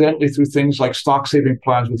accidentally through things like stock saving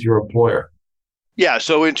plans with your employer. Yeah.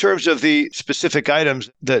 So in terms of the specific items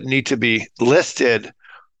that need to be listed,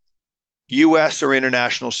 U.S. or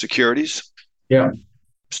international securities,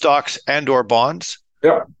 stocks and or bonds,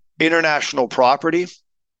 international property.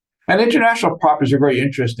 And international properties are very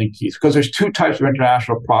interesting, Keith, because there's two types of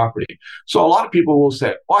international property. So a lot of people will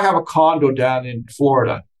say, I have a condo down in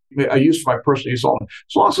Florida. I use for my personal use only.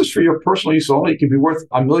 As long as it's for your personal use only, it can be worth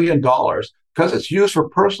 $1 million. Because it's used for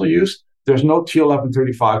personal use, there's no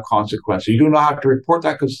T1135 consequence. You do not have to report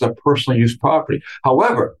that because it's a personal use property.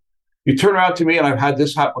 However, you turn around to me, and I've had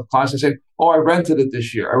this happen with clients, and say, I rented it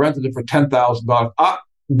this year. I rented it for $10,000.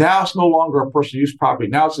 Now it's no longer a personal use property.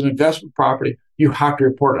 Now it's an investment property. You have to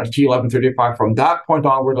report it as T1135 from that point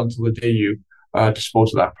onward until the day you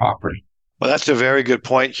dispose of that property. Well, that's a very good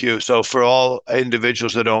point, Hugh. So for all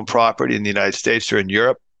individuals that own property in the United States or in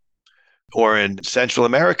Europe or in Central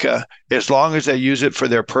America, as long as they use it for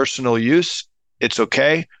their personal use, it's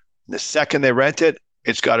okay. The second they rent it,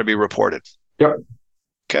 it's got to be reported. Yep.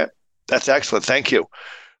 Okay. That's excellent. Thank you.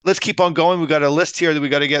 Let's keep on going. We've got a list here that we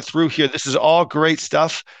got to get through here. This is all great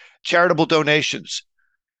stuff. Charitable donations.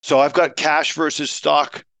 So I've got cash versus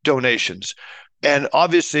stock donations. And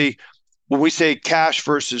obviously, when we say cash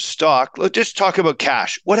versus stock, let's just talk about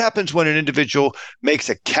cash. What happens when an individual makes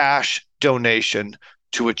a cash donation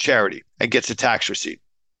to a charity and gets a tax receipt?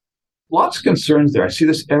 Lots of concerns there. I see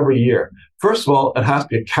this every year. First of all, it has to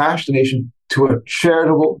be a cash donation to a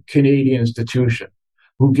charitable Canadian institution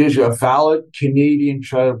who gives you a valid Canadian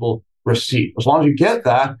charitable receipt. As long as you get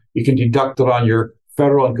that, you can deduct it on your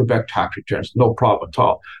federal and Quebec tax returns, no problem at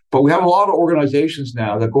all. But we have a lot of organizations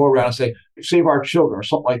now that go around and say, Save Our Children or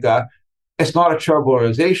something like that. It's not a charitable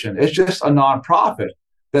organization. It's just a nonprofit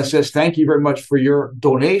that says, thank you very much for your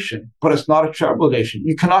donation, but it's not a charitable donation.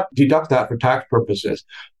 You cannot deduct that for tax purposes.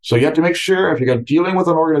 So you have to make sure if you're dealing with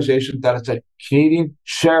an organization that it's a Canadian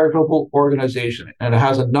charitable organization and it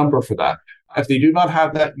has a number for that. If they do not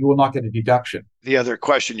have that, you will not get a deduction. The other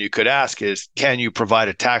question you could ask is, can you provide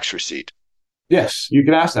a tax receipt? Yes, you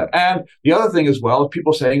can ask that. And the other thing as well is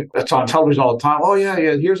people saying, it's on television all the time,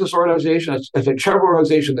 here's this organization. It's a charitable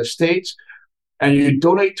organization that states, and you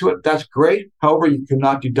donate to it, that's great. However, you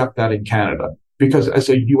cannot deduct that in Canada because it's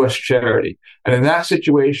a U.S. charity. And in that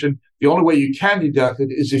situation, the only way you can deduct it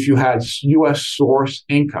is if you had U.S. source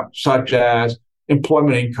income, such as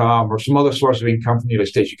employment income or some other source of income from the United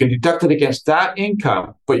States. You can deduct it against that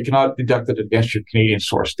income, but you cannot deduct it against your Canadian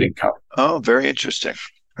sourced income. Oh, very interesting.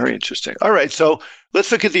 Very interesting. All right. So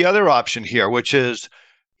let's look at the other option here, which is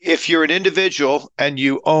if you're an individual and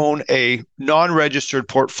you own a non-registered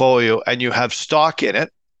portfolio and you have stock in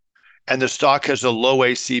it, and the stock has a low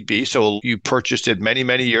ACB, so you purchased it many,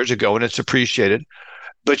 many years ago and it's appreciated,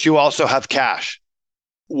 but you also have cash.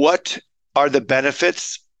 What are the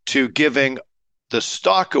benefits to giving the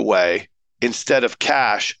stock away instead of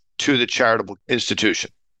cash to the charitable institution?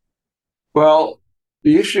 Well,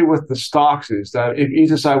 the issue with the stocks is that if you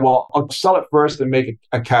decide, I'll sell it first and make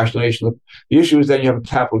a cash donation, the issue is then you have a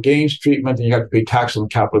capital gains treatment and you have to pay tax on the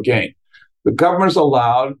capital gain. The government is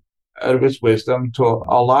allowed, out of its wisdom, to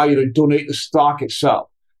allow you to donate the stock itself.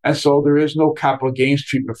 And so there is no capital gains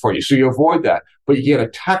treatment for you. So you avoid that, but you get a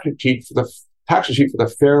tax receipt for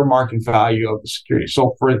the fair market value of the security.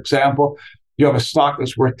 So for example, you have a stock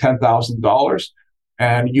that's worth $10,000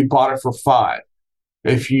 and you bought it for $5,000.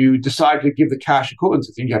 If you decide to give the cash equivalent,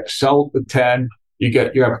 you have to sell the 10, you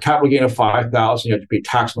have a capital gain of $5,000, you have to pay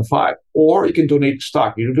tax on the 5. Or you can donate the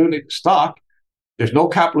stock. You donate the stock, there's no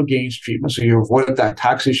capital gains treatment, so you avoid that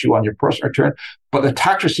tax issue on your personal return. But the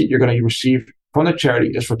tax receipt you're going to receive from the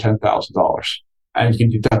charity is for $10,000, and you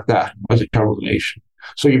can deduct that as a charitable donation.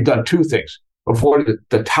 So you've done two things: avoided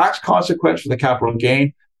the tax consequence for the capital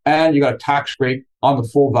gain, and you got a tax rate on the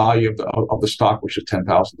full value of the stock, which is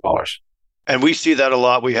 $10,000. And we see that a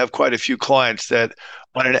lot. We have quite a few clients that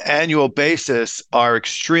on an annual basis are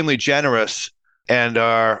extremely generous and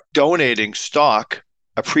are donating stock,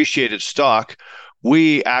 appreciated stock.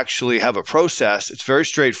 We actually have a process. It's very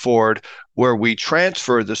straightforward, where we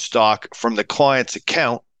transfer the stock from the client's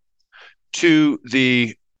account to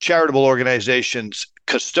the charitable organization's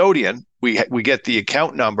custodian. We get the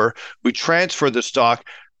account number. We transfer the stock.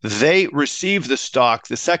 They receive the stock.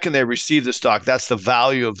 The second they receive the stock, that's the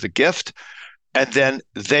value of the gift. And then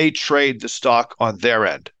they trade the stock on their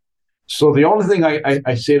end. So the only thing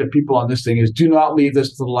I say to people on this thing is do not leave this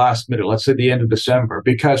to the last minute, let's say the end of December,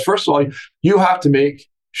 because first of all, you have to make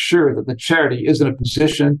sure that the charity is in a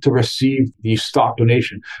position to receive the stock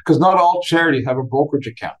donation, because not all charities have a brokerage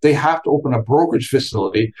account. They have to open a brokerage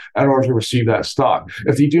facility in order to receive that stock.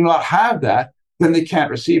 If they do not have that, then they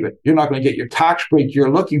can't receive it. You're not going to get your tax break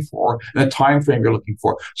you're looking for in the time frame you're looking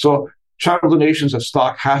for. So charitable donations of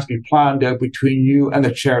stock has to be planned out between you and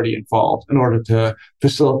the charity involved in order to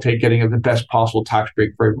facilitate getting the best possible tax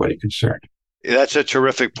break for everybody concerned. That's a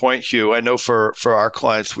terrific point, Hugh. I know for our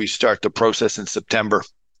clients, we start the process in September.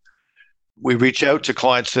 We reach out to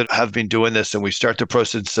clients that have been doing this, and we start the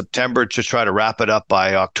process in September to try to wrap it up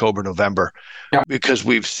by October, November. Yeah. Because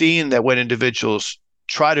we've seen that when individuals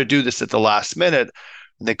try to do this at the last minute,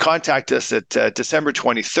 and they contact us at December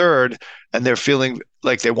 23rd, and they're feeling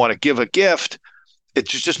like they want to give a gift,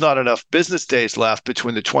 it's just not enough business days left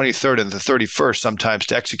between the 23rd and the 31st sometimes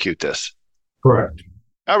to execute this. Correct.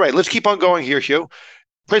 All right, let's keep on going here, Hugh.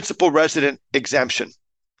 Principal resident exemption.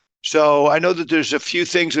 So I know that there's a few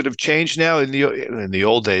things that have changed now. In the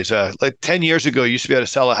old days, like 10 years ago, you used to be able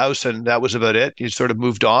to sell a house and that was about it. You sort of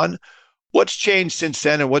moved on. What's changed since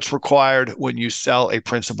then, and what's required when you sell a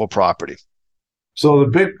principal property? So the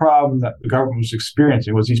big problem that the government was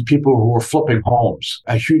experiencing was these people who were flipping homes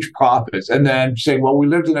at huge profits and then saying, well, we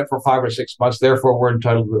lived in it for 5 or 6 months, therefore we're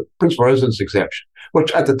entitled to the principal residence exemption,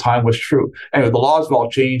 which at the time was true. Anyway, the laws have all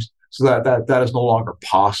changed so that is no longer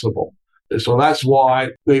possible. So that's why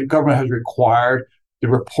the government has required the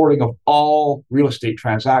reporting of all real estate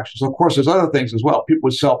transactions. Of course, there's other things as well. People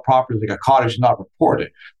would sell properties like a cottage and not report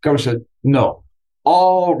it. The government said, no.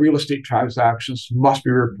 All real estate transactions must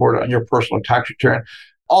be reported on your personal tax return.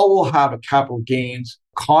 All will have a capital gains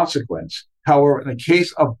consequence. However, in the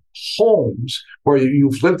case of homes where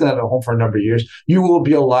you've lived in a home for a number of years, you will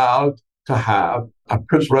be allowed to have a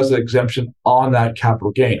principal resident exemption on that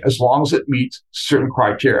capital gain as long as it meets certain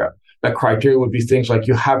criteria. That criteria would be things like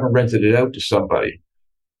you haven't rented it out to somebody.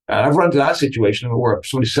 And I've run into that situation where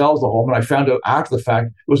somebody sells the home and I found out after the fact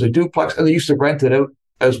it was a duplex and they used to rent it out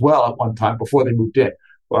as well at one time before they moved in.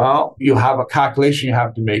 Well, you have a calculation you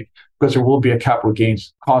have to make because there will be a capital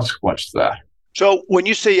gains consequence to that. So when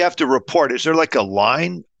you say you have to report, is there like a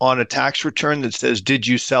line on a tax return that says, did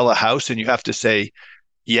you sell a house? And you have to say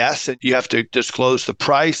yes, and you have to disclose the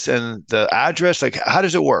price and the address? Like, how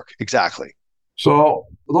does it work exactly? So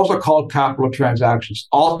those are called capital transactions.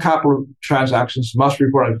 All capital transactions must be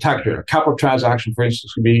reported on a tax return. A capital transaction, for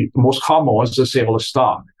instance, can be the most common one is the sale of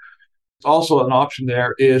stock. Also, an option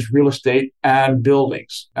there is real estate and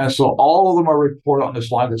buildings. And so all of them are reported on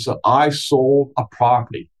this line that says, I sold a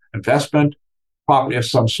property, investment property of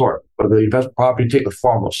some sort, whether the investment property take the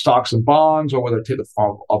form of stocks and bonds or whether it take the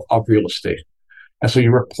form of real estate. And so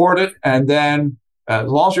you report it, and then as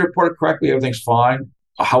long as you report it correctly, everything's fine.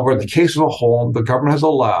 However, in the case of a home, the government has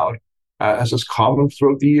allowed, as is common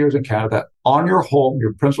throughout the years in Canada, that on your home,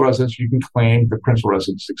 your principal residence, you can claim the principal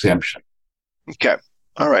residence exemption. Okay.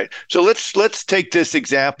 All right. So let's take this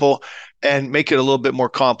example and make it a little bit more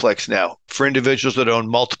complex now for individuals that own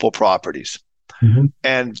multiple properties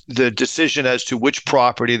and the decision as to which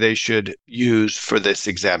property they should use for this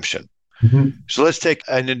exemption. So let's take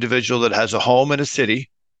an individual that has a home in a city,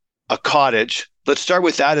 a cottage. Let's start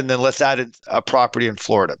with that, and then let's add in a property in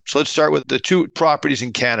Florida. So let's start with the two properties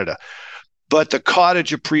in Canada. But the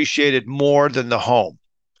cottage appreciated more than the home.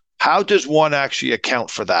 How does one actually account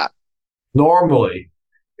for that? Normally,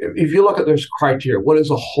 if you look at this criteria, what is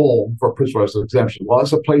a home for a principal residence exemption? Well,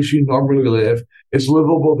 it's a place you normally live. It's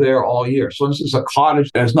livable there all year. So this is a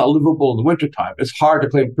cottage that is not livable in the wintertime. It's hard to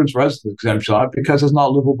claim principal residence exemption on it because it's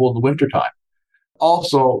not livable in the wintertime.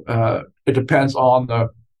 Also, it depends on the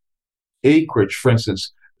acreage. For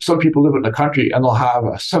instance, some people live in the country and they'll have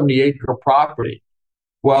a 70-acre property.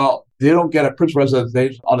 Well, they don't get a principal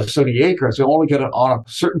residence on a 70 acres. They only get it on a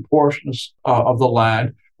certain portions of the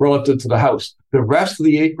land relative to the house. The rest of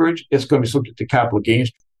the acreage is going to be subject to capital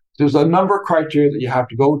gains. There's a number of criteria that you have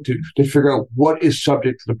to go to figure out what is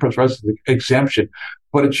subject to the principal residence exemption.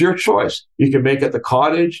 But it's your choice. You can make it the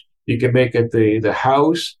cottage. You can make it the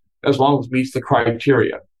house, as long as it meets the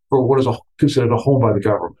criteria for what is considered a home by the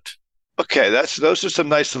government. Okay, those are some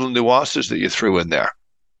nice little nuances that you threw in there.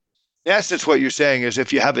 In essence, what you're saying is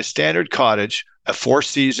if you have a standard cottage, a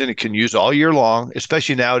four-season, it can use all year long,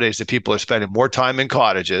 especially nowadays that people are spending more time in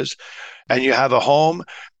cottages, and you have a home,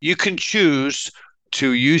 you can choose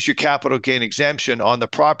to use your capital gain exemption on the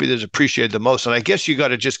property that's appreciated the most. And I guess you got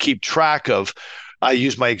to just keep track of, I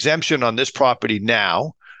use my exemption on this property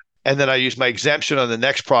now, and then I use my exemption on the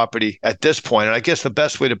next property at this point. And I guess the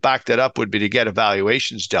best way to back that up would be to get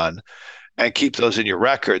evaluations done and keep those in your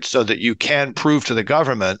records so that you can prove to the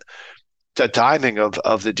government the timing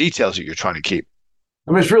of the details that you're trying to keep.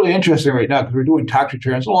 I mean, it's really interesting right now because we're doing tax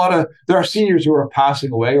returns. There are seniors who are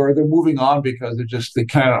passing away or they're moving on because they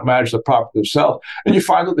cannot manage the property themselves. And you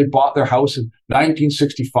find that they bought their house in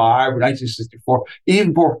 1965 or 1964,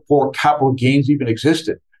 even before capital gains even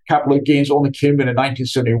existed. Capital gains only came in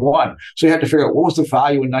 1971. So you had to figure out what was the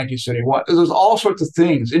value in 1971. There's all sorts of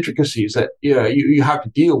things, intricacies that you have to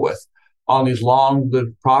deal with on these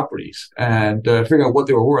long-lived properties and figure out what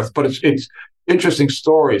they were worth. But it's interesting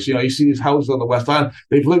stories. You see these houses on the West Island,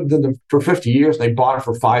 they've lived in them for 50 years. They bought it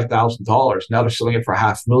for $5,000. Now they're selling it for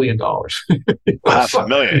 $500,000.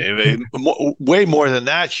 $500,000. Way more than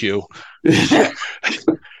that, Hugh.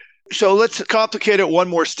 So let's complicate it one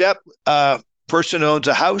more step. Person owns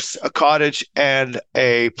a house, a cottage, and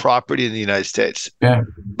a property in the United States. Yeah.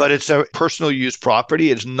 But it's a personal use property.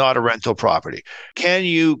 It's not a rental property. Can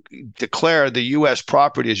you declare the U.S.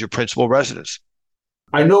 property as your principal residence?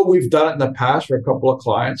 I know we've done it in the past for a couple of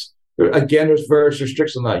clients. Again, there's various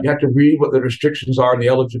restrictions on that. You have to read what the restrictions are and the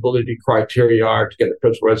eligibility criteria are to get the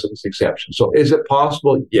principal residence exemption. So is it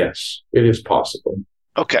possible? Yes, it is possible.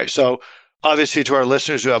 Okay, so obviously, to our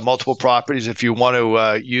listeners who have multiple properties, if you want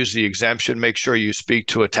to use the exemption, make sure you speak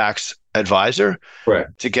to a tax advisor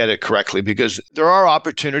to get it correctly, because there are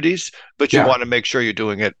opportunities, but you want to make sure you're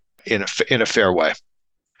doing it in a fair way.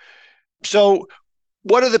 So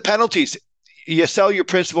what are the penalties? You sell your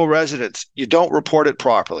principal residence, you don't report it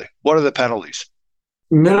properly. What are the penalties?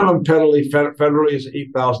 Minimum penalty federally is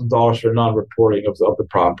 $8,000 for non-reporting of the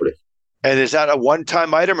property. And is that a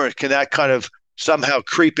one-time item, or can that kind of somehow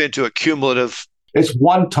creep into a cumulative? It's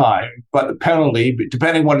one time, but the penalty,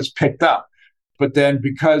 depending when it's picked up. But then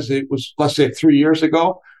because it was, let's say 3 years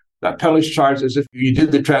ago, that penalty is charged as if you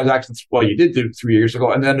did the transactions, well, you did do it 3 years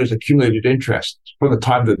ago, and then there's accumulated interest from the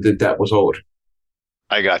time that the debt was owed.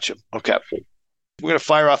 I got you. Okay. We're going to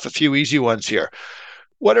fire off a few easy ones here.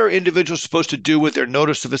 What are individuals supposed to do with their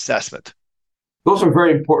notice of assessment? Those are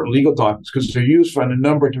very important legal documents because they're used for a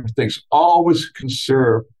number of different things. Always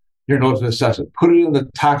conserve your notice of assessment. Put it in the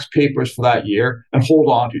tax papers for that year and hold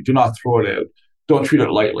on to it. Do not throw it out. Don't treat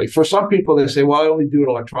it lightly. For some people, they say, well, I only do it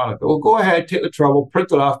electronically. Well, go ahead, take the trouble,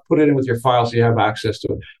 print it off, put it in with your file so you have access to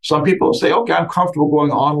it. Some people say, okay, I'm comfortable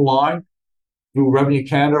going online through Revenue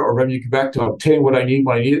Canada or Revenue Quebec to obtain what I need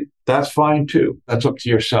when I need it. That's fine too. That's up to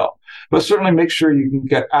yourself. But certainly make sure you can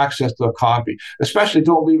get access to a copy. Especially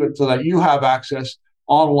don't leave it so that you have access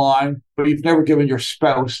online, but you've never given your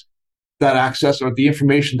spouse that access or the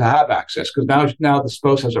information to have access, because now the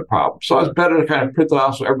spouse has a problem. So it's better to kind of print it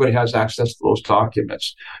out so everybody has access to those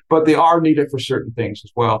documents. But they are needed for certain things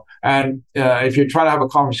as well. And if you're trying to have a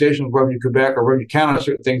conversation with Revenue Quebec or Revenue Canada,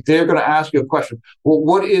 certain things, they're going to ask you a question. Well,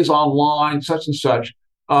 what is online, such and such,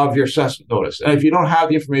 of your assessment notice? And if you don't have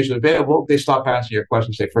the information available, they stop answering your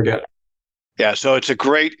questions. They forget it. Yeah, so it's a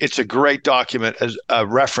great document, as a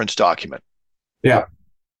reference document. Yeah.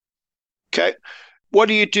 Okay. What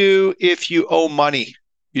do you do if you owe money?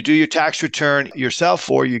 You do your tax return yourself,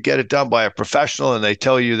 or you get it done by a professional and they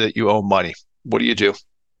tell you that you owe money. What do you do?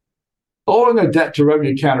 Owing a debt to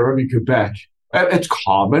Revenue Canada, Revenue Quebec, it's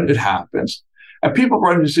common. It happens. And people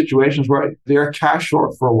run into situations where they are cash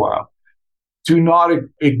short for a while. Do not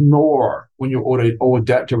ignore when you owe a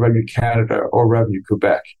debt to Revenue Canada or Revenue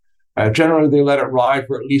Quebec. Generally, they let it ride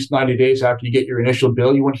for at least 90 days after you get your initial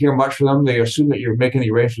bill. You won't hear much from them. They assume that you're making the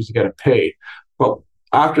arrangements to get it paid. But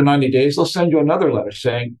After 90 days, they'll send you another letter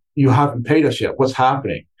saying, you haven't paid us yet. What's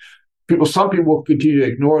happening? Some people will continue to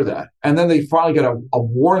ignore that. And then they finally get a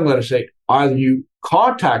warning letter saying, either you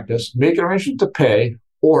contact us, make an arrangement to pay,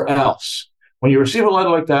 or else. When you receive a letter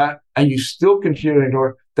like that and you still continue to ignore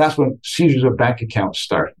it, that's when seizures of bank accounts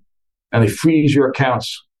start. And they freeze your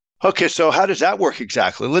accounts. Okay, so how does that work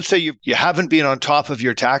exactly? Let's say you haven't been on top of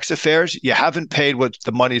your tax affairs, you haven't paid what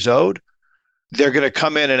the money's owed. They're going to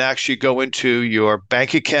come in and actually go into your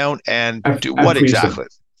bank account and do what exactly?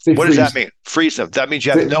 What does that mean? Freeze them. That means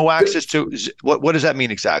you have no access to what does that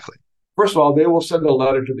mean exactly? First of all, they will send a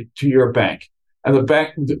letter to your bank. And the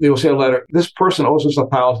bank, they will say a letter, this person owes us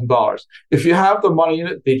 $1,000. If you have the money in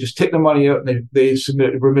it, they just take the money out and they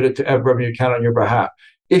remit it to a revenue account on your behalf.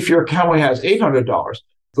 If your account only has $800,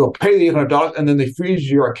 they'll pay the $800 and then they freeze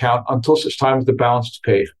your account until such time as the balance is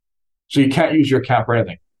paid. So you can't use your account for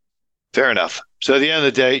anything. Fair enough. So at the end of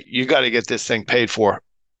the day, you got to get this thing paid for.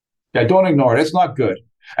 Yeah, don't ignore it. It's not good.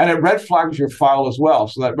 And it red flags your file as well.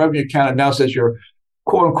 So that revenue account now says you're,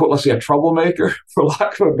 quote unquote, let's say a troublemaker, for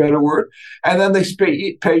lack of a better word. And then they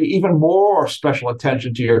pay even more special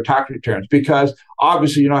attention to your tax returns because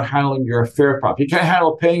obviously you're not handling your affairs properly. You can't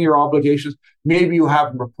handle paying your obligations. Maybe you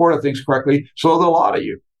haven't reported things correctly. So they'll audit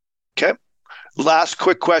you. Okay. Last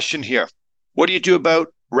quick question here. What do you do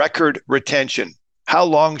about record retention? How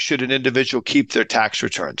long should an individual keep their tax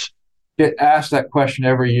returns? Get asked that question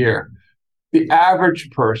every year. The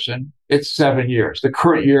average person, it's 7 years. The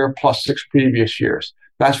current year plus 6 previous years.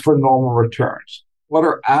 That's for normal returns. What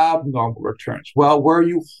are abnormal returns? Well, where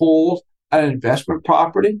you hold an investment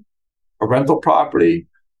property, a rental property,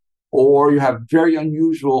 or you have very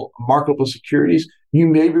unusual marketable securities, you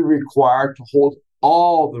may be required to hold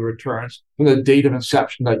all the returns from the date of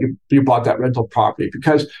inception that you bought that rental property.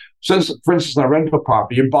 Because, for instance, on a rental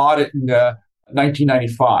property, you bought it in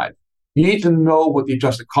 1995. You need to know what the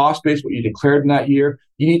adjusted cost base, what you declared in that year.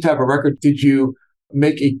 You need to have a record. Did you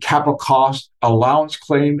make a capital cost allowance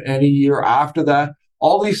claim any year after that?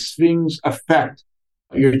 All these things affect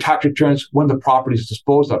your tax returns when the property is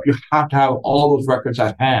disposed of. You have to have all those records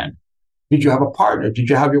at hand. Did you have a partner? Did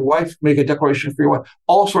you have your wife make a declaration for your wife?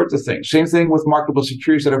 All sorts of things. Same thing with marketable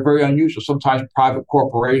securities that are very unusual, sometimes private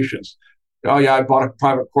corporations. Oh, yeah, I bought a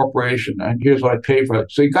private corporation, and here's what I paid for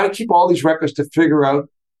it. So you've got to keep all these records to figure out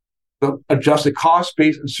the adjusted cost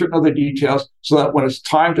base and certain other details so that when it's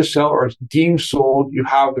time to sell or it's deemed sold, you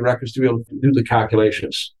have the records to be able to do the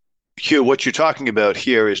calculations. Hugh, what you're talking about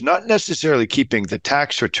here is not necessarily keeping the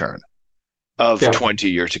tax return of 20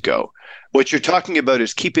 years ago. What you're talking about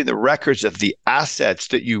is keeping the records of the assets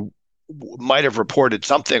that you might have reported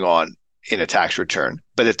something on in a tax return,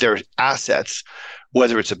 but if they're assets,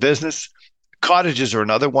 whether it's a business, cottages are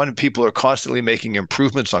another one. People are constantly making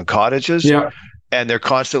improvements on cottages. Yeah. And they're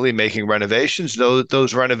constantly making renovations.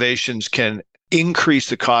 Those renovations can increase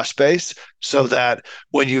the cost base so that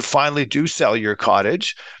when you finally do sell your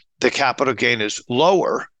cottage, the capital gain is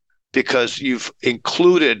lower because you've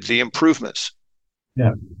included the improvements.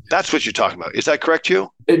 Yeah. That's what you're talking about. Is that correct, Hugh?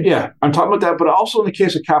 Yeah, I'm talking about that. But also in the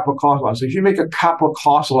case of capital cost allowance, if you make a capital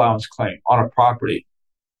cost allowance claim on a property,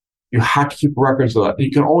 you have to keep records of that.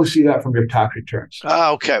 You can only see that from your tax returns.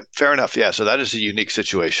 Okay. Fair enough. Yeah. So that is a unique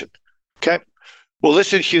situation. Okay. Well,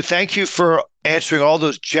 listen, Hugh, thank you for answering all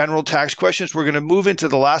those general tax questions. We're going to move into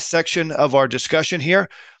the last section of our discussion here.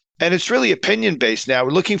 And it's really opinion-based now.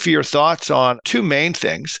 We're looking for your thoughts on two main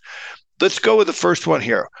things. Let's go with the first one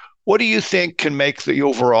here. What do you think can make the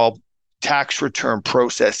overall tax return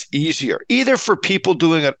process easier, either for people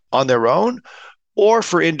doing it on their own or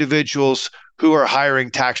for individuals who are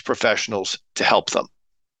hiring tax professionals to help them?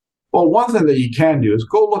 Well, one thing that you can do is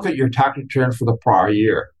go look at your tax return for the prior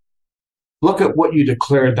year. Look at what you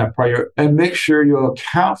declared that prior year and make sure you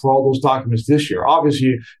account for all those documents this year. Obviously,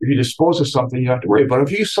 if you dispose of something, you don't have to worry. But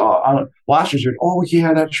if you saw on last year's year, oh,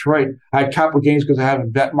 yeah, that's right, I had capital gains because I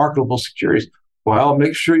had marketable securities. Well,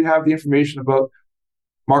 make sure you have the information about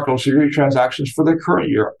marketable security transactions for the current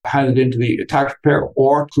year handed into the tax preparer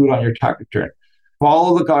or include on your tax return.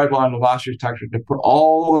 Follow the guideline of last year's tax return. Put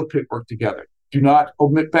all the paperwork together. Do not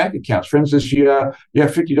omit bank accounts. For instance, you have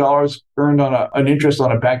 $50 earned on an interest on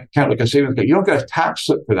a bank account, like a savings account. You don't get a tax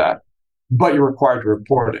slip for that, but you're required to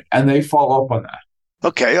report it, and they follow up on that.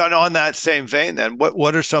 Okay, and on that same vein, then,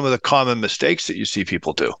 what are some of the common mistakes that you see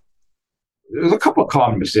people do? There's a couple of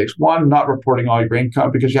common mistakes. One, not reporting all your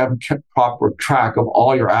income because you haven't kept proper track of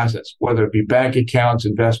all your assets, whether it be bank accounts,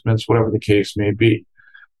 investments, whatever the case may be.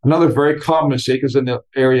 Another very common mistake is in the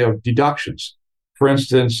area of deductions. For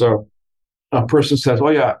instance, a person says, oh,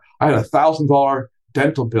 yeah, I had $1,000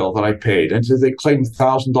 dental bill that I paid. And so they claim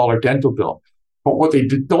 $1,000 dental bill. But what they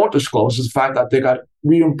don't disclose is the fact that they got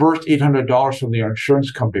reimbursed $800 from your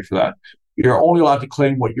insurance company for that. You're only allowed to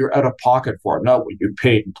claim what you're out of pocket for, not what you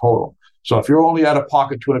paid in total. So if you're only out of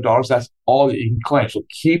pocket $200, that's all that you can claim. So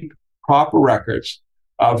keep proper records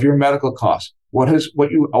of your medical costs, what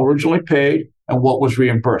you originally paid and what was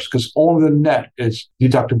reimbursed, because only the net is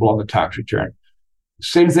deductible on the tax return.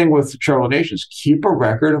 Same thing with travel donations. Keep a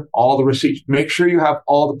record of all the receipts. Make sure you have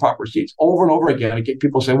all the proper receipts over and over again. I get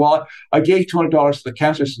people say, well, I gave $200 to the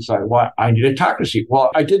Cancer Society. Well, I need a tax receipt. Well,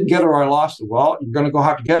 I didn't get it or I lost it. Well, you're going to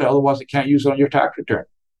have to get it. Otherwise, they can't use it on your tax return.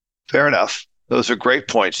 Fair enough. Those are great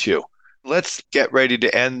points, Hugh. Let's get ready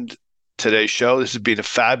to end today's show. This has been a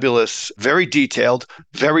fabulous, very detailed,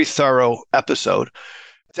 very thorough episode.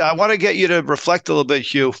 I want to get you to reflect a little bit,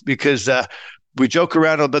 Hugh, because we joke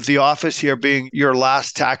around about the office here being your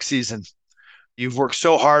last tax season. You've worked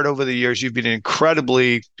so hard over the years. You've been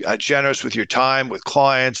incredibly generous with your time, with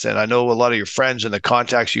clients, and I know a lot of your friends and the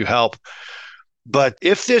contacts you help. But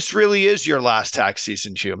if this really is your last tax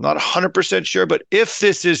season, Hugh, I'm not 100% sure, but if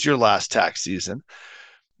this is your last tax season,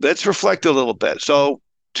 let's reflect a little bit. So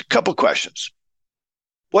a couple questions.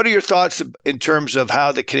 What are your thoughts in terms of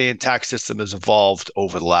how the Canadian tax system has evolved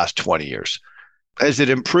over the last 20 years? Has it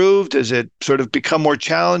improved? Has it sort of become more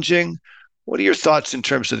challenging? What are your thoughts in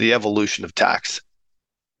terms of the evolution of tax?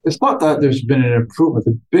 It's not that there's been an improvement.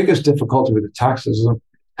 The biggest difficulty with the tax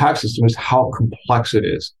system is how complex it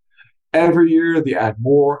is. Every year, they add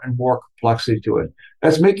more and more complexity to it.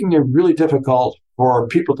 That's making it really difficult for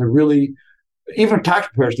people to really, even tax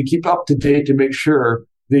preparers, to keep up to date to make sure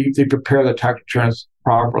they prepare the tax returns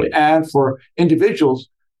properly. And for individuals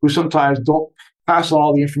who sometimes don't pass on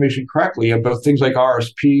all the information correctly about things like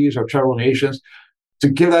RSPs or travel donations, to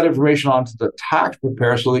give that information on to the tax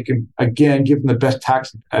preparer so they can, again, give them the best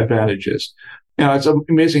tax advantages. It's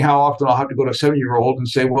amazing how often I'll have to go to a 70-year-old and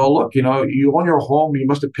say, well, look, you own your home, you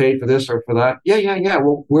must have paid for this or for that. Yeah.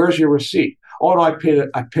 Well, where's your receipt? Oh, no, I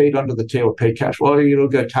paid under the table, paid cash. Well, you don't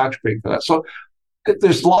get a tax break for that. So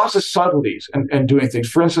there's lots of subtleties in doing things.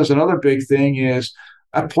 For instance, another big thing is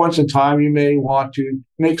at points in time, you may want to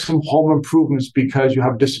make some home improvements because you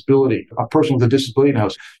have a disability, a person with a disability in the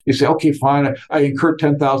house. You say, okay, fine, I incurred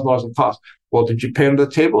 $10,000 in costs. Well, did you pay under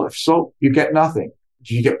the table? If so, you get nothing.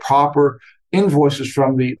 Did you get proper invoices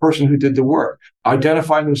from the person who did the work,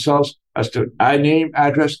 identifying themselves as to a name,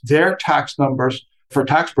 address, their tax numbers for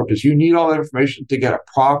tax purposes? You need all that information to get a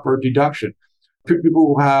proper deduction.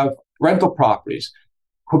 People who have rental properties,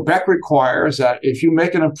 Quebec requires that if you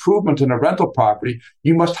make an improvement in a rental property,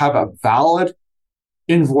 you must have a valid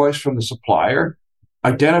invoice from the supplier,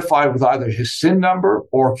 identified with either his SIN number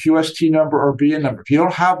or QST number or BN number. If you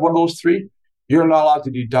don't have one of those three, you're not allowed to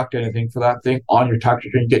deduct anything for that thing on your tax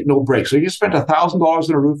return. You get no break. So you spent $1,000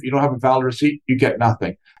 on a roof, you don't have a valid receipt, you get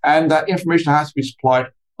nothing. And that information has to be supplied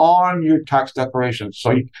on your tax declaration.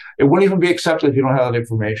 So it wouldn't even be accepted if you don't have that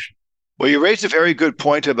information. Well, you raised a very good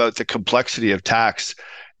point about the complexity of tax.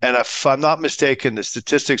 And if I'm not mistaken, the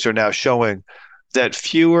statistics are now showing that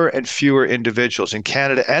fewer and fewer individuals in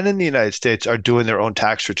Canada and in the United States are doing their own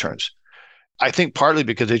tax returns. I think partly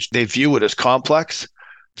because they view it as complex.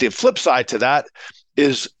 The flip side to that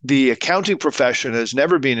is the accounting profession has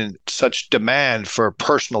never been in such demand for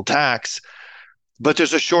personal tax, but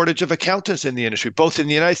there's a shortage of accountants in the industry, both in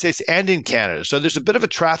the United States and in Canada. So there's a bit of a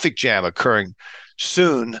traffic jam occurring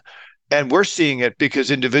soon. And we're seeing it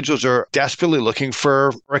because individuals are desperately looking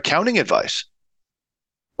for accounting advice.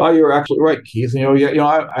 Well, you're absolutely right, Keith.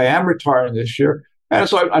 I am retiring this year. And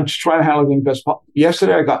so I'm just trying to handle the best possible.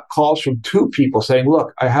 Yesterday, I got calls from 2 people saying,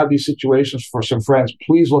 look, I have these situations for some friends.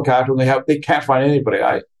 Please look after them. They can't find anybody.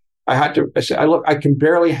 I said, look, I can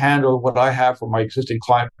barely handle what I have for my existing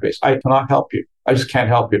client base. I cannot help you. I just can't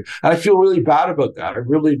help you. And I feel really bad about that. I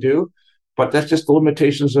really do. But that's just the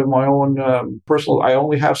limitations of my own personal. I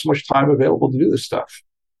only have so much time available to do this stuff.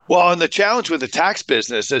 Well, and the challenge with the tax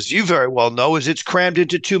business, as you very well know, is it's crammed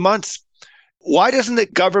into 2 months. Why doesn't the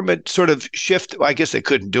government sort of shift? I guess they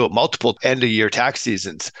couldn't do it multiple end-of-year tax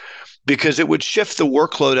seasons because it would shift the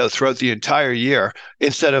workload out throughout the entire year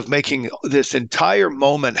instead of making this entire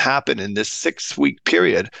moment happen in this 6-week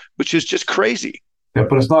period, which is just crazy. Yeah,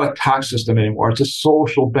 but it's not a tax system anymore. It's a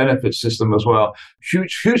social benefit system as well.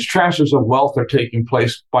 Huge transfers of wealth are taking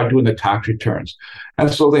place by doing the tax returns. And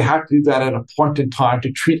so they have to do that at a point in time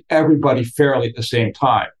to treat everybody fairly at the same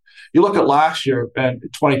time. You look at last year and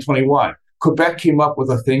 2021, Quebec came up with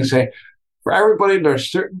a thing saying, for everybody at a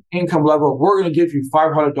certain income level, we're going to give you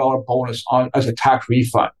 $500 bonus as a tax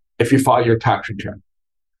refund if you file your tax return.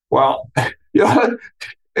 Well,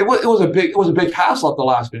 it was a big hassle at the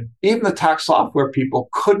last minute. Even the tax software people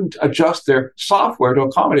couldn't adjust their software to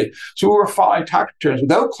accommodate. So we were filing tax returns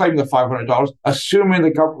without claiming the $500, assuming the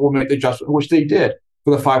government will make the adjustment, which they did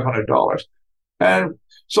for the $500. And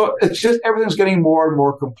so it's just everything's getting more and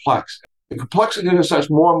more complex. The complexity is such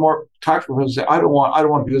more and more tax professionals say, I don't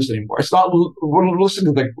want to do this anymore. It's not worth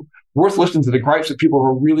listening to the gripes of people who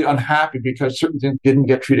are really unhappy because certain things didn't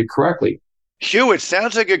get treated correctly. Hugh, it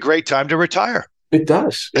sounds like a great time to retire. It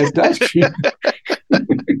does. It does.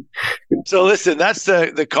 So listen, that's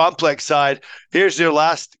the complex side. Here's your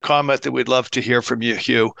last comment that we'd love to hear from you,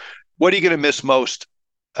 Hugh. What are you going to miss most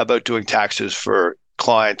about doing taxes for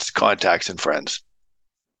clients, contacts, and friends?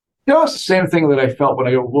 It's the same thing that I felt when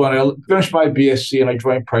I finished my BSc and I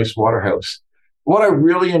joined Price Waterhouse. What I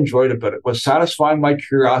really enjoyed about it was satisfying my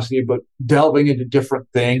curiosity about delving into different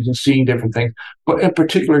things and seeing different things, but in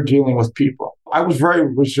particular dealing with people. I was very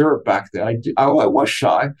reserved back then. I was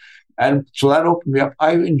shy. And so that opened me up.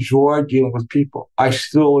 I enjoy dealing with people. I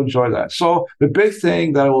still enjoy that. So the big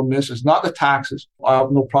thing that I will miss is not the taxes. I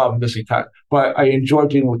have no problem missing tax, but I enjoy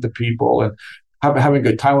dealing with the people and having a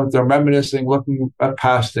good time with them, reminiscing, looking at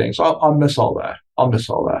past things. I'll miss all that.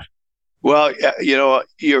 Well,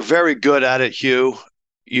 you're very good at it, Hugh.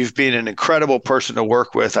 You've been an incredible person to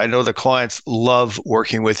work with. I know the clients love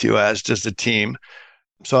working with you, as does the team.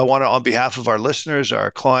 So I want to, on behalf of our listeners, our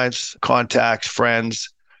clients, contacts, friends,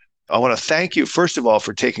 I want to thank you, first of all,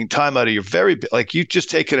 for taking time out of your you've just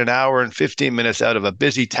taken an hour and 15 minutes out of a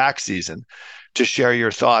busy tax season to share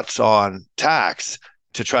your thoughts on tax,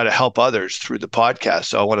 to try to help others through the podcast.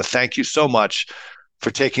 So I want to thank you so much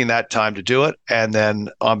for taking that time to do it. And then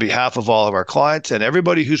on behalf of all of our clients and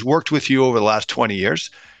everybody who's worked with you over the last 20 years,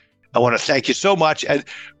 I want to thank you so much. And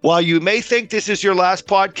while you may think this is your last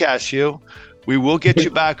podcast, Hugh, we will get you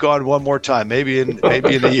back on one more time, maybe in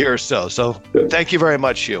a year or so. So thank you very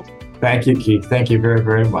much, Hugh. Thank you, Keith. Thank you very,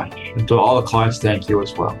 very much. And to all the clients, thank you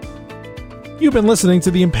as well. You've been listening to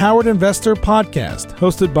the Empowered Investor Podcast,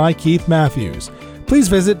 hosted by Keith Matthews. Please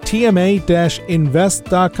visit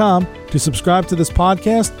tma-invest.com to subscribe to this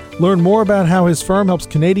podcast, learn more about how his firm helps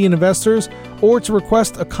Canadian investors, or to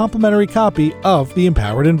request a complimentary copy of The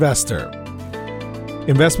Empowered Investor.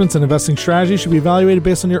 Investments and investing strategies should be evaluated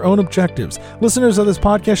based on your own objectives. Listeners of this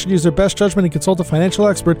podcast should use their best judgment and consult a financial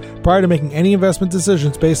expert prior to making any investment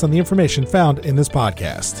decisions based on the information found in this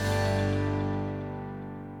podcast.